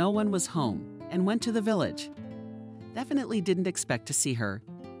while no one was home and went to the village. Definitely didn't expect to see her.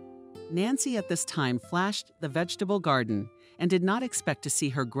 Nancy at this time flashed the vegetable garden and did not expect to see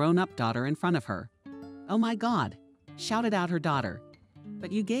her grown-up daughter in front of her. "Oh my God," shouted out her daughter.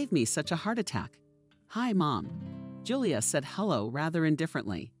 "But you gave me such a heart attack." "Hi, Mom." Julia said hello rather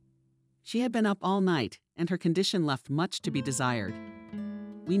indifferently. She had been up all night and her condition left much to be desired.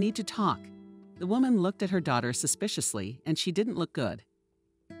 "We need to talk." The woman looked at her daughter suspiciously and she didn't look good.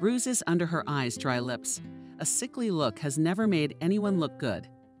 bruises under her eyes, dry lips. A sickly look has never made anyone look good.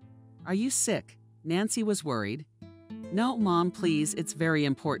 Are you sick? Nancy was worried. No, Mom, please, it's very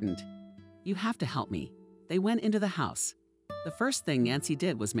important. You have to help me. They went into the house. The first thing Nancy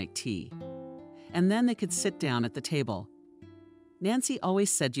did was make tea. And then they could sit down at the table. Nancy always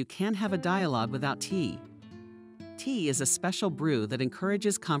said you can't have a dialogue without tea. Tea is a special brew that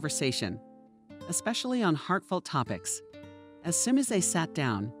encourages conversation, especially on heartfelt topics. As soon as they sat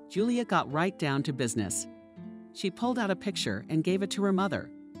down, Julia got right down to business. She pulled out a picture and gave it to her mother,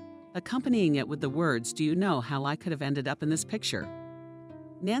 accompanying it with the words, "Do you know how I could have ended up in this picture?"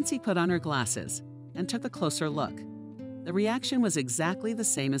 Nancy put on her glasses and took a closer look. The reaction was exactly the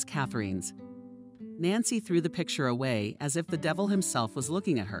same as Catherine's. Nancy threw the picture away as if the devil himself was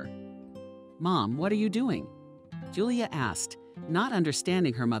looking at her. "Mom, what are you doing?" Julia asked, not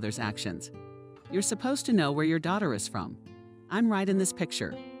understanding her mother's actions. "You're supposed to know where your daughter is from. I'm right in this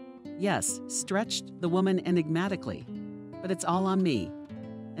picture." "Yes," stretched the woman enigmatically. "But it's all on me.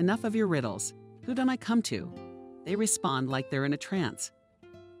 Enough of your riddles. Who don't I come to?" They respond like they're in a trance.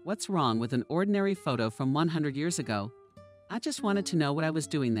 "What's wrong with an ordinary photo from 100 years ago? I just wanted to know what I was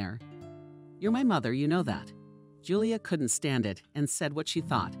doing there." "You're my mother, you know that." Julia couldn't stand it and said what she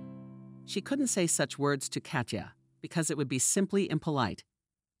thought. She couldn't say such words to Katya because it would be simply impolite.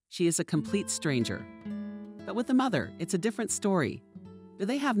 She is a complete stranger. But with the mother, it's a different story. Do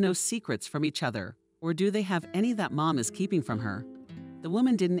they have no secrets from each other, or do they have any that Mom is keeping from her? The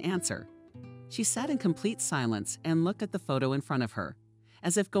woman didn't answer. She sat in complete silence and looked at the photo in front of her,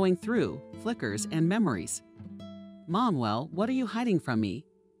 as if going through flickers and memories. "Mom, well, what are you hiding from me?"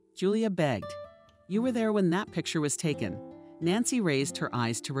 Julia begged. "You were there when that picture was taken." Nancy raised her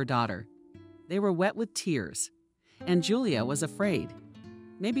eyes to her daughter. They were wet with tears, and Julia was afraid.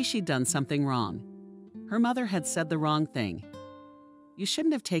 Maybe she'd done something wrong. Her mother had said the wrong thing. You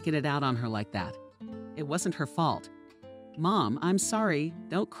shouldn't have taken it out on her like that. It wasn't her fault. "Mom, I'm sorry.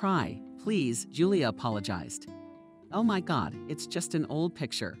 Don't cry. Please," Julia apologized. "Oh my God, it's just an old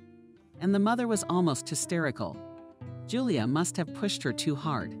picture." And the mother was almost hysterical. Julia must have pushed her too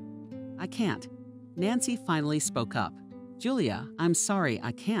hard. "I can't." Nancy finally spoke up. "Julia, I'm sorry,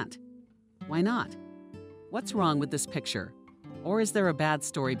 I can't." "Why not? What's wrong with this picture? Or is there a bad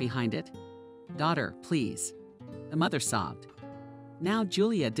story behind it?" "Daughter, please." The mother sobbed. Now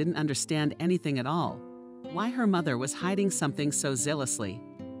Julia didn't understand anything at all. Why her mother was hiding something so zealously.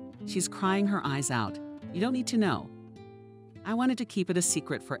 She's crying her eyes out. "You don't need to know. I wanted to keep it a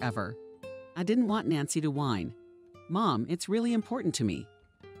secret forever. I didn't want Nancy to whine. Mom, it's really important to me.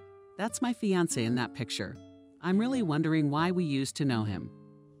 That's my fiancé in that picture. I'm really wondering why we used to know him.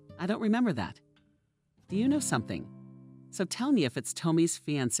 I don't remember that. Do you know something? So tell me if it's Tommy's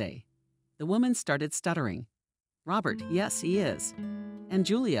fiancé." The woman started stuttering. "Robert, yes, he is." And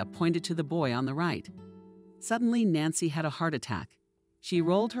Julia pointed to the boy on the right. Suddenly, Nancy had a heart attack. She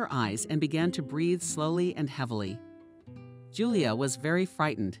rolled her eyes and began to breathe slowly and heavily. Julia was very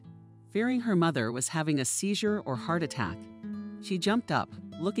frightened, fearing her mother was having a seizure or heart attack. She jumped up,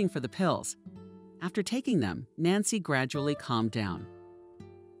 looking for the pills. After taking them, Nancy gradually calmed down.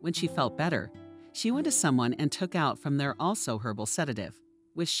 When she felt better, she went to someone and took out from their also herbal sedative.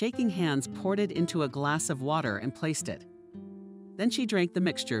 With shaking hands, poured it into a glass of water and placed it. Then she drank the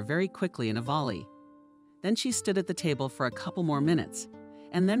mixture very quickly in a volley. Then she stood at the table for a couple more minutes,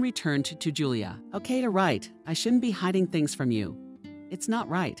 and then returned to Julia. "Okay, to right. I shouldn't be hiding things from you. It's not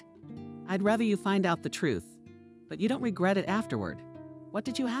right. I'd rather you find out the truth, but you don't regret it afterward. What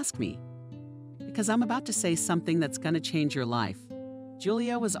did you ask me?" "Because I'm about to say something that's going to change your life."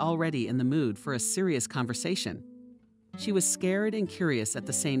 Julia was already in the mood for a serious conversation. She was scared and curious at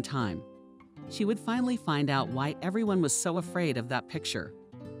the same time. She would finally find out why everyone was so afraid of that picture.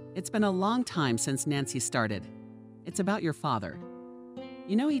 "It's been a long time since Nancy started. It's about your father.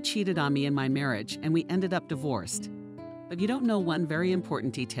 You know he cheated on me in my marriage and we ended up divorced. But you don't know one very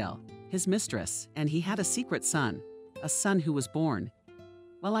important detail. His mistress, and he had a secret son, a son who was born.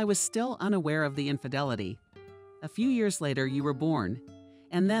 While I was still unaware of the infidelity, a few years later you were born,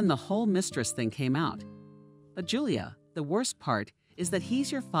 and then the whole mistress thing came out. But Julia, the worst part is that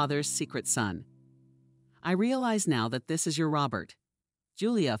he's your father's secret son. I realize now that this is your Robert."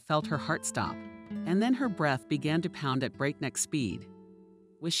 Julia felt her heart stop, and then her breath began to pound at breakneck speed.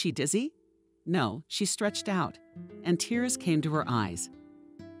 Was she dizzy? No, she stretched out, and tears came to her eyes.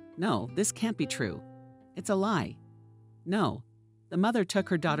 "No, this can't be true. It's a lie." "No." The mother took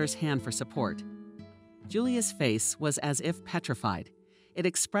her daughter's hand for support. Julia's face was as if petrified. It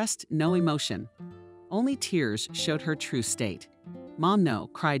expressed no emotion. Only tears showed her true state. "Mom, no,"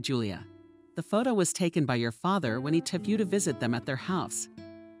 cried Julia. "The photo was taken by your father when he took you to visit them at their house.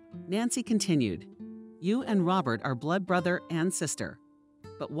 Nancy continued, "You and Robert are blood brother and sister.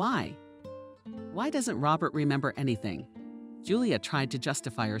 But why? Why doesn't Robert remember anything?" Julia tried to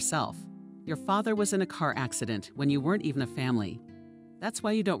justify herself. "Your father was in a car accident when you weren't even a family. That's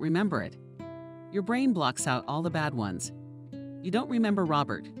why you don't remember it. Your brain blocks out all the bad ones. You don't remember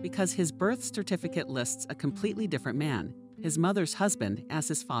Robert because his birth certificate lists a completely different man, his mother's husband, as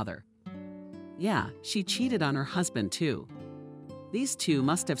his father. Yeah, she cheated on her husband too. These two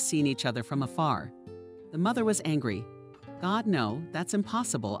must have seen each other from afar." The mother was angry. "God, no, that's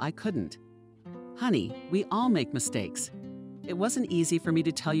impossible, I couldn't." "Honey, we all make mistakes. It wasn't easy for me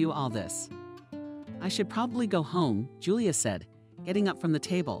to tell you all this." "I should probably go home," Julia said, getting up from the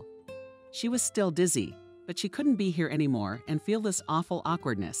table. She was still dizzy, but she couldn't be here anymore and feel this awful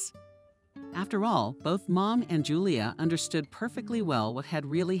awkwardness. After all, both Mom and Julia understood perfectly well what had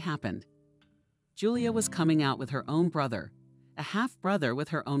really happened. Julia was coming out with her own brother, a half-brother with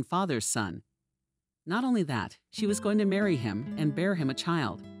her own father's son. Not only that, she was going to marry him and bear him a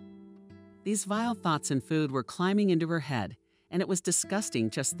child. These vile thoughts and food were climbing into her head, and it was disgusting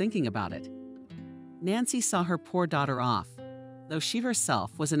just thinking about it. Nancy saw her poor daughter off, though she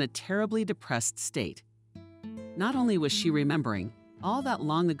herself was in a terribly depressed state. Not only was she remembering all that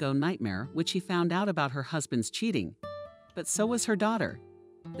long-ago nightmare which she found out about her husband's cheating, but so was her daughter.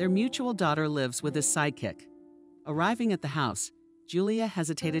 Their mutual daughter lives with his sidekick. Arriving at the house, Julia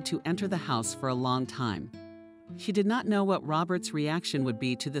hesitated to enter the house for a long time. She did not know what Robert's reaction would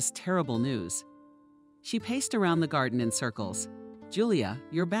be to this terrible news. She paced around the garden in circles. "Julia,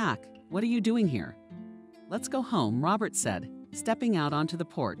 you're back. What are you doing here?" "Let's go home," Robert said, stepping out onto the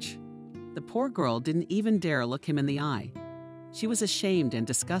porch. The poor girl didn't even dare look him in the eye. She was ashamed and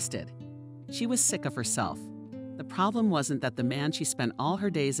disgusted. She was sick of herself. The problem wasn't that the man she spent all her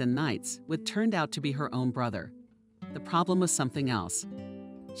days and nights with turned out to be her own brother. The problem was something else.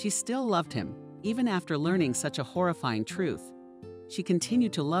 She still loved him, even after learning such a horrifying truth. She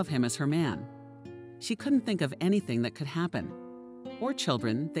continued to love him as her man. She couldn't think of anything that could happen. Poor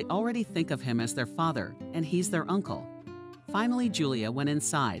children, they already think of him as their father, and he's their uncle. Finally, Julia went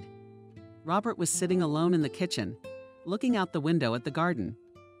inside. Robert was sitting alone in the kitchen, looking out the window at the garden.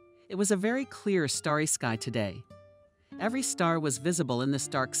 It was a very clear, starry sky today. Every star was visible in this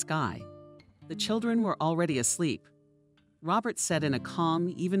dark sky. The children were already asleep. Robert said in a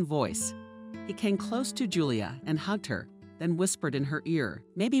calm, even voice. He came close to Julia and hugged her, then whispered in her ear,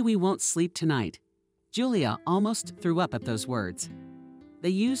 "Maybe we won't sleep tonight." Julia almost threw up at those words. They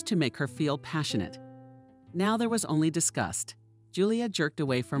used to make her feel passionate. Now there was only disgust. Julia jerked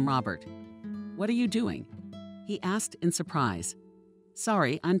away from Robert. "What are you doing?" he asked in surprise.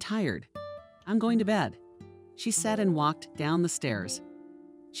 "Sorry, I'm tired. I'm going to bed," she said and walked down the stairs.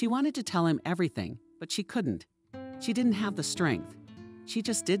 She wanted to tell him everything, but she couldn't. She didn't have the strength. She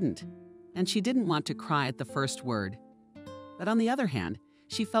just didn't. And she didn't want to cry at the first word. But on the other hand,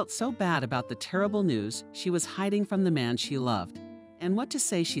 she felt so bad about the terrible news she was hiding from the man she loved, and what to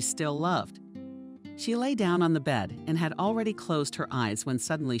say she still loved. She lay down on the bed and had already closed her eyes when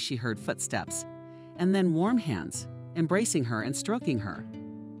suddenly she heard footsteps, and then warm hands, embracing her and stroking her.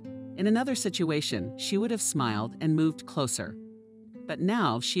 In another situation, she would have smiled and moved closer. But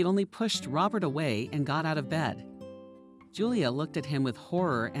now she only pushed Robert away and got out of bed. Julia looked at him with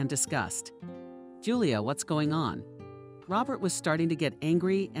horror and disgust. "Julia, what's going on?" Robert was starting to get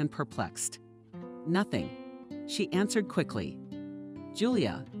angry and perplexed. "Nothing," she answered quickly.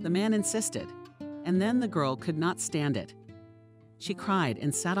 "Julia," the man insisted, and then the girl could not stand it. She cried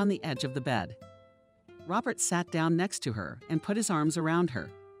and sat on the edge of the bed. Robert sat down next to her and put his arms around her.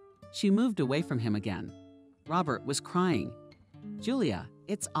 She moved away from him again. Robert was crying. "Julia,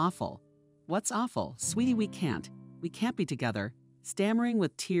 it's awful." "What's awful? Sweetie, we can't be together." Stammering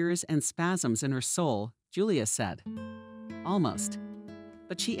with tears and spasms in her soul, Julia said. "Almost."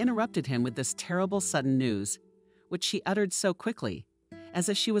 But she interrupted him with this terrible sudden news, which she uttered so quickly, as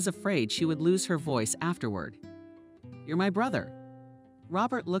if she was afraid she would lose her voice afterward. "You're my brother."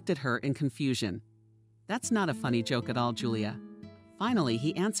 Robert looked at her in confusion. "That's not a funny joke at all, Julia." Finally,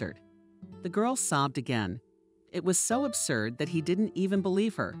 he answered. The girl sobbed again. It was so absurd that he didn't even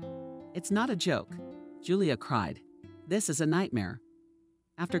believe her. "It's not a joke," Julia cried. "This is a nightmare."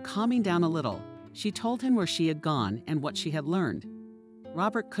 After calming down a little, she told him where she had gone and what she had learned.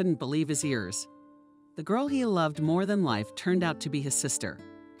 Robert couldn't believe his ears. The girl he loved more than life turned out to be his sister.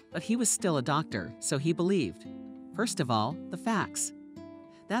 But he was still a doctor, so he believed. First of all, the facts.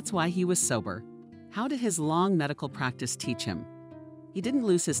 That's why he was sober. How did his long medical practice teach him? He didn't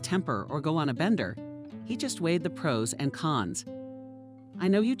lose his temper or go on a bender. He just weighed the pros and cons. "I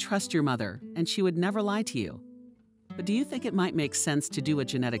know you trust your mother, and she would never lie to you." But do you think it might make sense to do a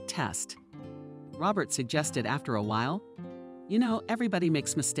genetic test? Robert suggested after a while. You know, everybody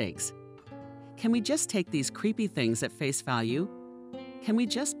makes mistakes. Can we just take these creepy things at face value? Can we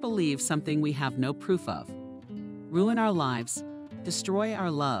just believe something we have no proof of? Ruin our lives? Destroy our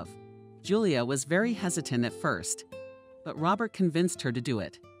love? Julia was very hesitant at first, but Robert convinced her to do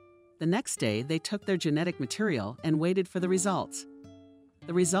it. The next day, they took their genetic material and waited for the results.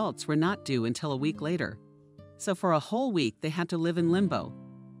 The results were not due until a week later, so for a whole week they had to live in limbo.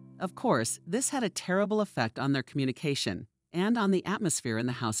 Of course, this had a terrible effect on their communication and on the atmosphere in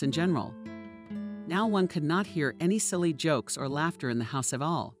the house in general. Now one could not hear any silly jokes or laughter in the house at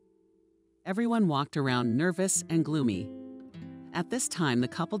all. Everyone walked around nervous and gloomy. At this time, the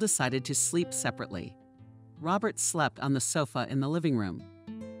couple decided to sleep separately. Robert slept on the sofa in the living room.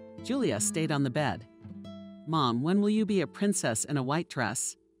 Julia stayed on the bed. "Mom, when will you be a princess in a white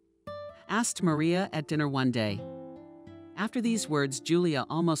dress?" asked Maria at dinner one day. After these words, Julia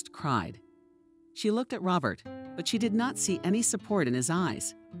almost cried. She looked at Robert, but she did not see any support in his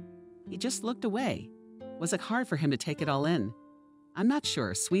eyes. He just looked away. Was it hard for him to take it all in? "I'm not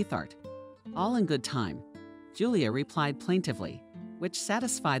sure, sweetheart. All in good time," Julia replied plaintively, which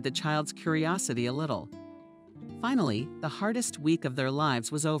satisfied the child's curiosity a little. Finally, the hardest week of their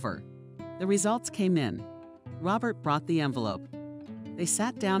lives was over. The results came in. Robert brought the envelope. They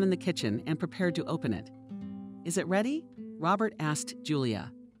sat down in the kitchen and prepared to open it. "Is it ready?" Robert asked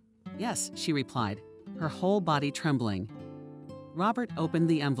Julia. "Yes," she replied, her whole body trembling. Robert opened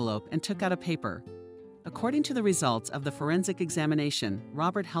the envelope and took out a paper. According to the results of the forensic examination,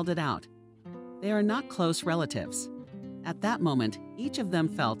 Robert held it out. They are not close relatives. At that moment, each of them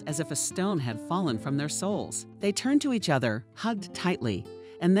felt as if a stone had fallen from their souls. They turned to each other, hugged tightly,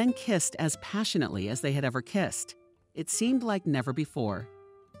 and then kissed as passionately as they had ever kissed. It seemed like never before.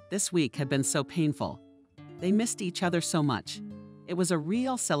 This week had been so painful. They missed each other so much. It was a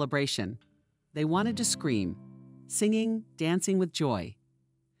real celebration. They wanted to scream, singing, dancing with joy.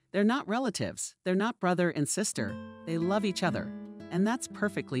 They're not relatives. They're not brother and sister. They love each other, and that's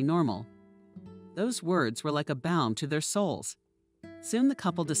perfectly normal. Those words were like a balm to their souls. Soon the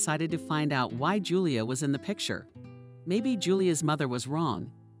couple decided to find out why Julia was in the picture. Maybe Julia's mother was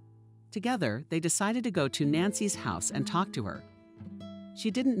wrong. Together, they decided to go to Nancy's house and talk to her.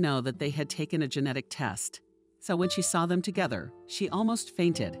 She didn't know that they had taken a genetic test, so when she saw them together, she almost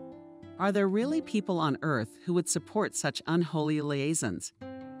fainted. Are there really people on Earth who would support such unholy liaisons?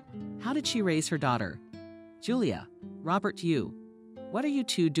 How did she raise her daughter? "Julia, Robert, you. What are you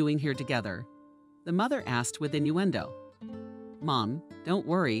two doing here together?" the mother asked with innuendo. "Mom, don't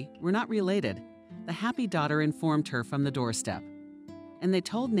worry, we're not related," the happy daughter informed her from the doorstep. And they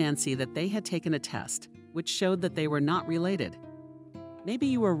told Nancy that they had taken a test, which showed that they were not related. "Maybe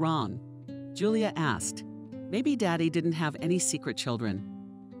you were wrong," Julia asked. "Maybe Daddy didn't have any secret children."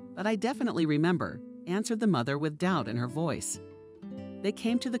 "But I definitely remember," answered the mother with doubt in her voice. They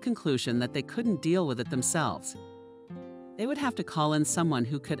came to the conclusion that they couldn't deal with it themselves. They would have to call in someone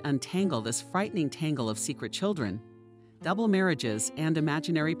who could untangle this frightening tangle of secret children, double marriages, and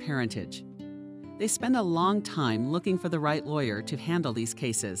imaginary parentage. They spent a long time looking for the right lawyer to handle these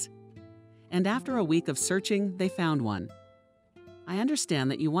cases. And after a week of searching, they found one. "I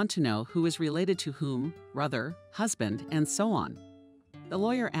understand that you want to know who is related to whom, brother, husband, and so on," the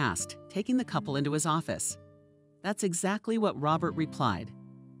lawyer asked, taking the couple into his office. That's exactly what Robert replied.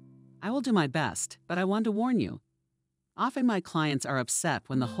 "I will do my best, but I want to warn you. Often my clients are upset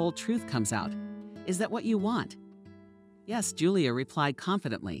when the whole truth comes out. Is that what you want?" "Yes," Julia replied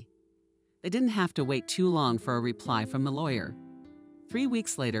confidently. They didn't have to wait too long for a reply from the lawyer. 3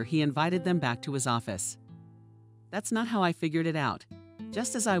 weeks later, he invited them back to his office. "That's not how I figured it out.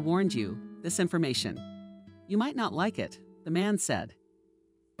 Just as I warned you, this information. You might not like it," the man said.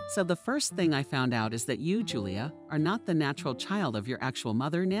 "So the first thing I found out is that you, Julia, are not the natural child of your actual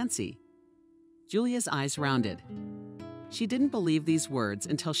mother, Nancy." Julia's eyes rounded. She didn't believe these words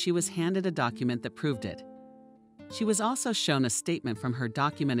until she was handed a document that proved it. She was also shown a statement from her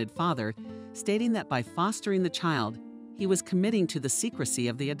documented father stating that by fostering the child, he was committing to the secrecy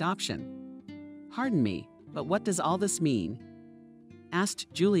of the adoption. "Pardon me, but what does all this mean?"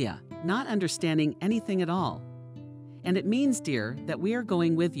 asked Julia, not understanding anything at all. "And it means, dear, that we are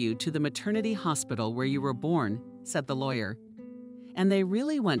going with you to the maternity hospital where you were born," said the lawyer. And they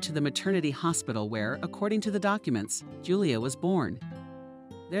really went to the maternity hospital where, according to the documents, Julia was born.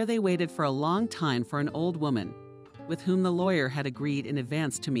 There they waited for a long time for an old woman, with whom the lawyer had agreed in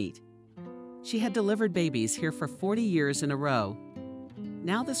advance to meet. She had delivered babies here for 40 years in a row.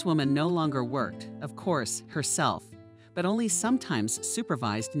 Now this woman no longer worked, of course, herself, but only sometimes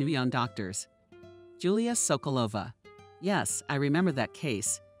supervised newborn doctors. Julia Sokolova, Yes, I remember that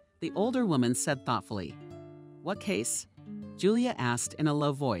case, the older woman said thoughtfully. What case? Julia asked in a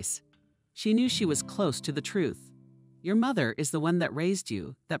low voice. She knew she was close to the truth. Your mother is the one that raised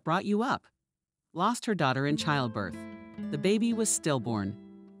you, that brought you up. Lost her daughter in childbirth. The baby was stillborn.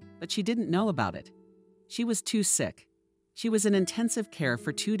 But she didn't know about it. She was too sick. She was in intensive care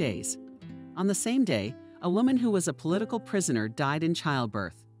for 2 days. On the same day, a woman who was a political prisoner died in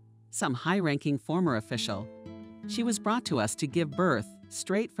childbirth. Some high-ranking former official. She was brought to us to give birth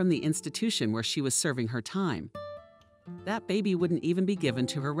straight from the institution where she was serving her time. That baby wouldn't even be given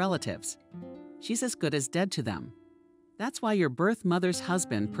to her relatives. She's as good as dead to them. That's why your birth mother's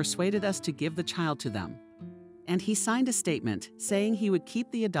husband persuaded us to give the child to them. And he signed a statement saying he would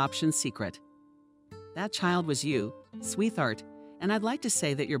keep the adoption secret. That child was you, sweetheart, and I'd like to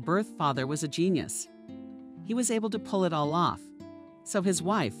say that your birth father was a genius. He was able to pull it all off. So his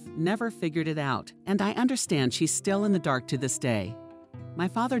wife never figured it out, and I understand she's still in the dark to this day. My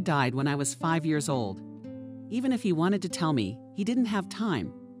father died when I was 5 years old. Even if he wanted to tell me, he didn't have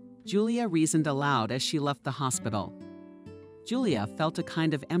time. Julia reasoned aloud as she left the hospital. Julia felt a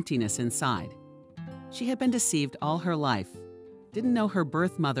kind of emptiness inside. She had been deceived all her life, didn't know her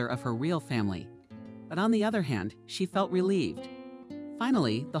birth mother of her real family. But on the other hand, she felt relieved.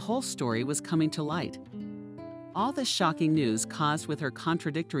 Finally, the whole story was coming to light. All this shocking news caused with her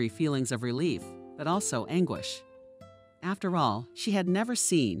contradictory feelings of relief, but also anguish. After all, she had never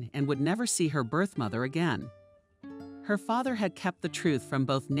seen and would never see her birth mother again. Her father had kept the truth from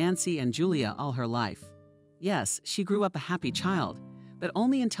both Nancy and Julia all her life. Yes, she grew up a happy child, but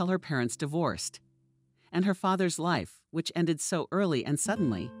only until her parents divorced. And her father's life, which ended so early and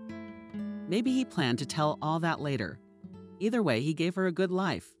suddenly. Maybe he planned to tell all that later. Either way, he gave her a good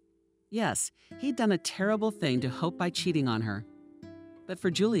life. Yes, he'd done a terrible thing to hope by cheating on her. But for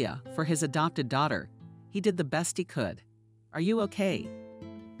Julia, for his adopted daughter, he did the best he could. Are you okay?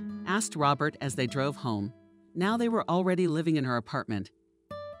 Asked Robert as they drove home. Now they were already living in her apartment.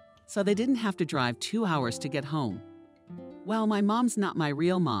 So they didn't have to drive 2 hours to get home. Well, my mom's not my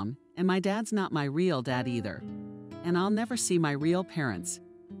real mom, and my dad's not my real dad either. And I'll never see my real parents.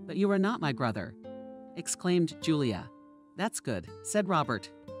 But you are not my brother, exclaimed Julia. That's good, said Robert,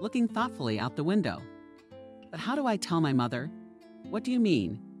 looking thoughtfully out the window. But how do I tell my mother? What do you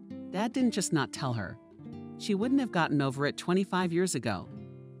mean? Dad didn't just not tell her. She wouldn't have gotten over it 25 years ago.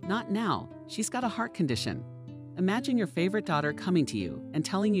 Not now. She's got a heart condition. Imagine your favorite daughter coming to you and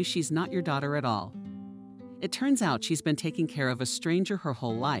telling you she's not your daughter at all. It turns out she's been taking care of a stranger her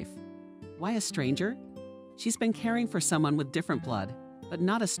whole life. Why a stranger? She's been caring for someone with different blood, but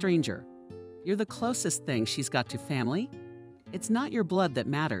not a stranger. You're the closest thing she's got to family. It's not your blood that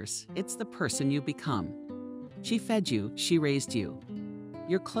matters, it's the person you become. She fed you, she raised you.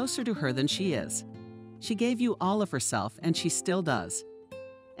 You're closer to her than she is. She gave you all of herself, and she still does.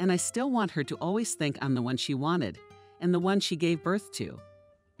 And I still want her to always think I'm the one she wanted, and the one she gave birth to.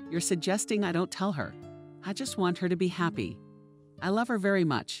 You're suggesting I don't tell her. I just want her to be happy. I love her very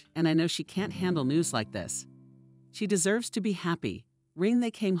much, and I know she can't handle news like this. She deserves to be happy.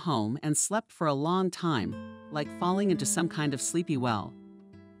 They came home and slept for a long time, like falling into some kind of sleepy well.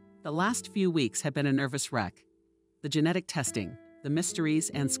 The last few weeks had been a nervous wreck. The genetic testing, the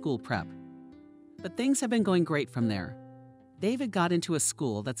mysteries, and school prep. But things have been going great from there. David got into a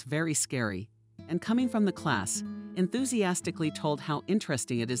school that's very scary, and coming from the class, enthusiastically told how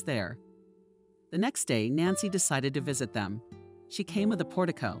interesting it is there. The next day, Nancy decided to visit them. She came with a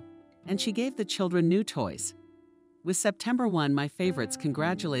portico, and she gave the children new toys. With September 1, my favorites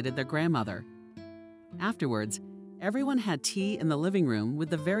congratulated their grandmother. Afterwards, everyone had tea in the living room with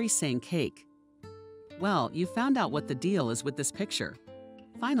the very same cake. Well, you found out what the deal is with this picture.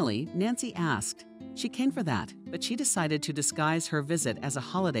 Finally, Nancy asked. She came for that, but she decided to disguise her visit as a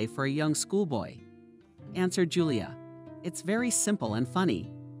holiday for a young schoolboy. Answered Julia. It's very simple and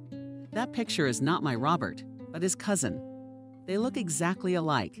funny. That picture is not my Robert, but his cousin. They look exactly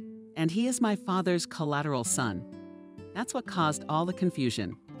alike, and he is my father's collateral son. That's what caused all the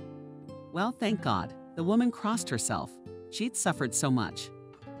confusion. Well, thank God, the woman crossed herself. She'd suffered so much.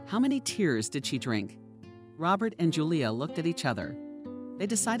 How many tears did she drink? Robert and Julia looked at each other. They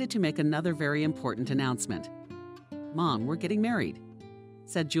decided to make another very important announcement. Mom, we're getting married,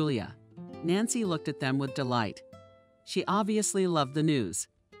 said Julia. Nancy looked at them with delight. She obviously loved the news.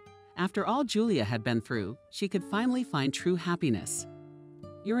 After all Julia had been through, she could finally find true happiness.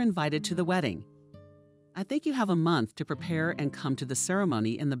 You're invited to the wedding. I think you have a month to prepare and come to the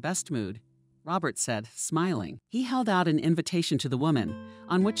ceremony in the best mood, Robert said, smiling. He held out an invitation to the woman,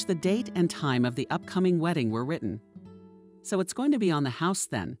 on which the date and time of the upcoming wedding were written. So it's going to be on the house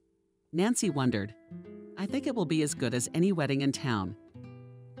then? Nancy wondered. I think it will be as good as any wedding in town.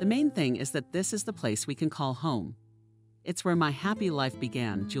 The main thing is that this is the place we can call home. It's where my happy life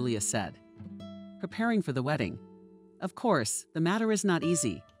began, Julia said. Preparing for the wedding. Of course, the matter is not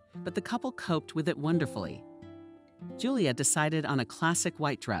easy, but the couple coped with it wonderfully. Julia decided on a classic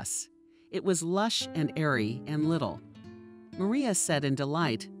white dress. It was lush and airy and little. Maria said in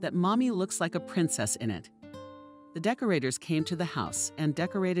delight that Mommy looks like a princess in it. The decorators came to the house and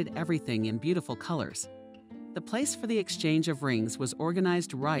decorated everything in beautiful colors. The place for the exchange of rings was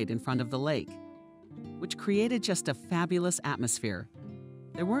organized right in front of the lake, which created just a fabulous atmosphere.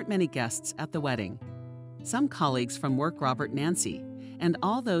 There weren't many guests at the wedding. Some colleagues from work, Robert, Nancy, and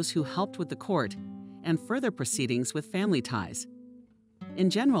all those who helped with the court and further proceedings with family ties. In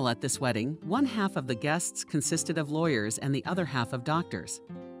general, at this wedding, one half of the guests consisted of lawyers and the other half of doctors.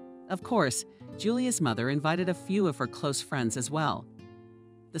 Of course, Julia's mother invited a few of her close friends as well.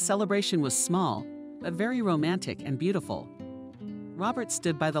 The celebration was small, but very romantic and beautiful. Robert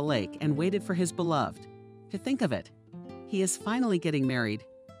stood by the lake and waited for his beloved. To think of it, he is finally getting married,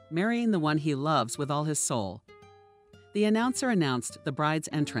 marrying the one he loves with all his soul. The announcer announced the bride's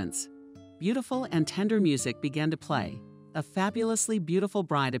entrance. Beautiful and tender music began to play. A fabulously beautiful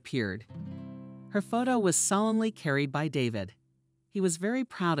bride appeared. Her photo was solemnly carried by David. He was very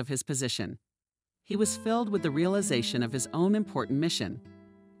proud of his position. He was filled with the realization of his own important mission.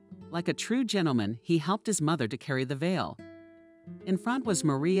 Like a true gentleman, he helped his mother to carry the veil. In front was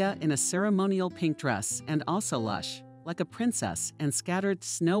Maria in a ceremonial pink dress and also lush, like a princess, and scattered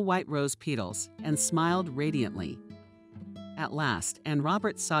snow-white rose petals, and smiled radiantly. At last, and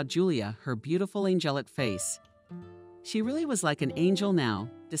Robert saw Julia, her beautiful angelic face. She really was like an angel now,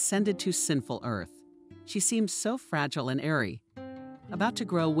 descended to sinful earth. She seemed so fragile and airy, about to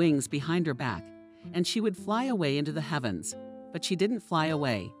grow wings behind her back, and she would fly away into the heavens. But she didn't fly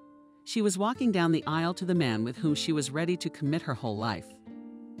away. She was walking down the aisle to the man with whom she was ready to commit her whole life.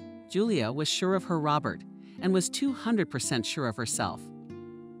 Julia was sure of her Robert, and was 200% sure of herself.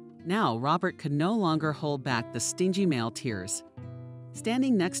 Now Robert could no longer hold back the stingy male tears.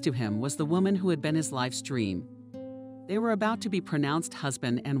 Standing next to him was the woman who had been his life's dream. They were about to be pronounced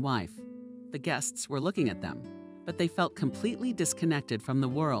husband and wife. The guests were looking at them, but they felt completely disconnected from the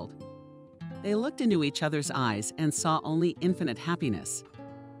world. They looked into each other's eyes and saw only infinite happiness.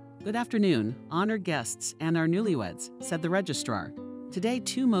 "Good afternoon, honored guests and our newlyweds," said the registrar. "Today,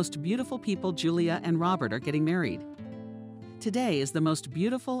 two most beautiful people, Julia and Robert, are getting married. Today is the most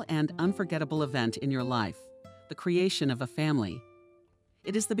beautiful and unforgettable event in your life, the creation of a family.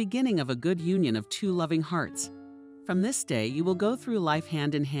 It is the beginning of a good union of two loving hearts. From this day, you will go through life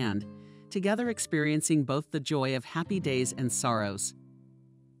hand in hand, together experiencing both the joy of happy days and sorrows.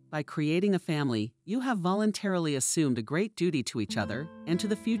 By creating a family, you have voluntarily assumed a great duty to each other and to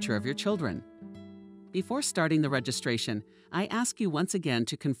the future of your children. Before starting the registration, I ask you once again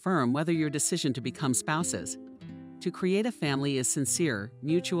to confirm whether your decision to become spouses, to create a family, is sincere,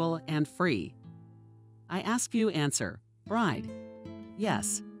 mutual, and free. I ask you answer, bride."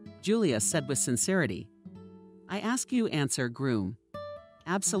 "Yes," Julia said with sincerity. "I ask you answer, groom."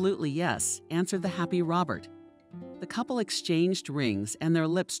 "Absolutely yes," answered the happy Robert. The couple exchanged rings and their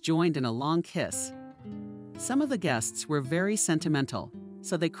lips joined in a long kiss. Some of the guests were very sentimental,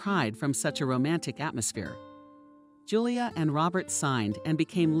 so they cried from such a romantic atmosphere. Julia and Robert signed and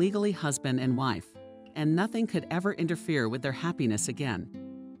became legally husband and wife, and nothing could ever interfere with their happiness again.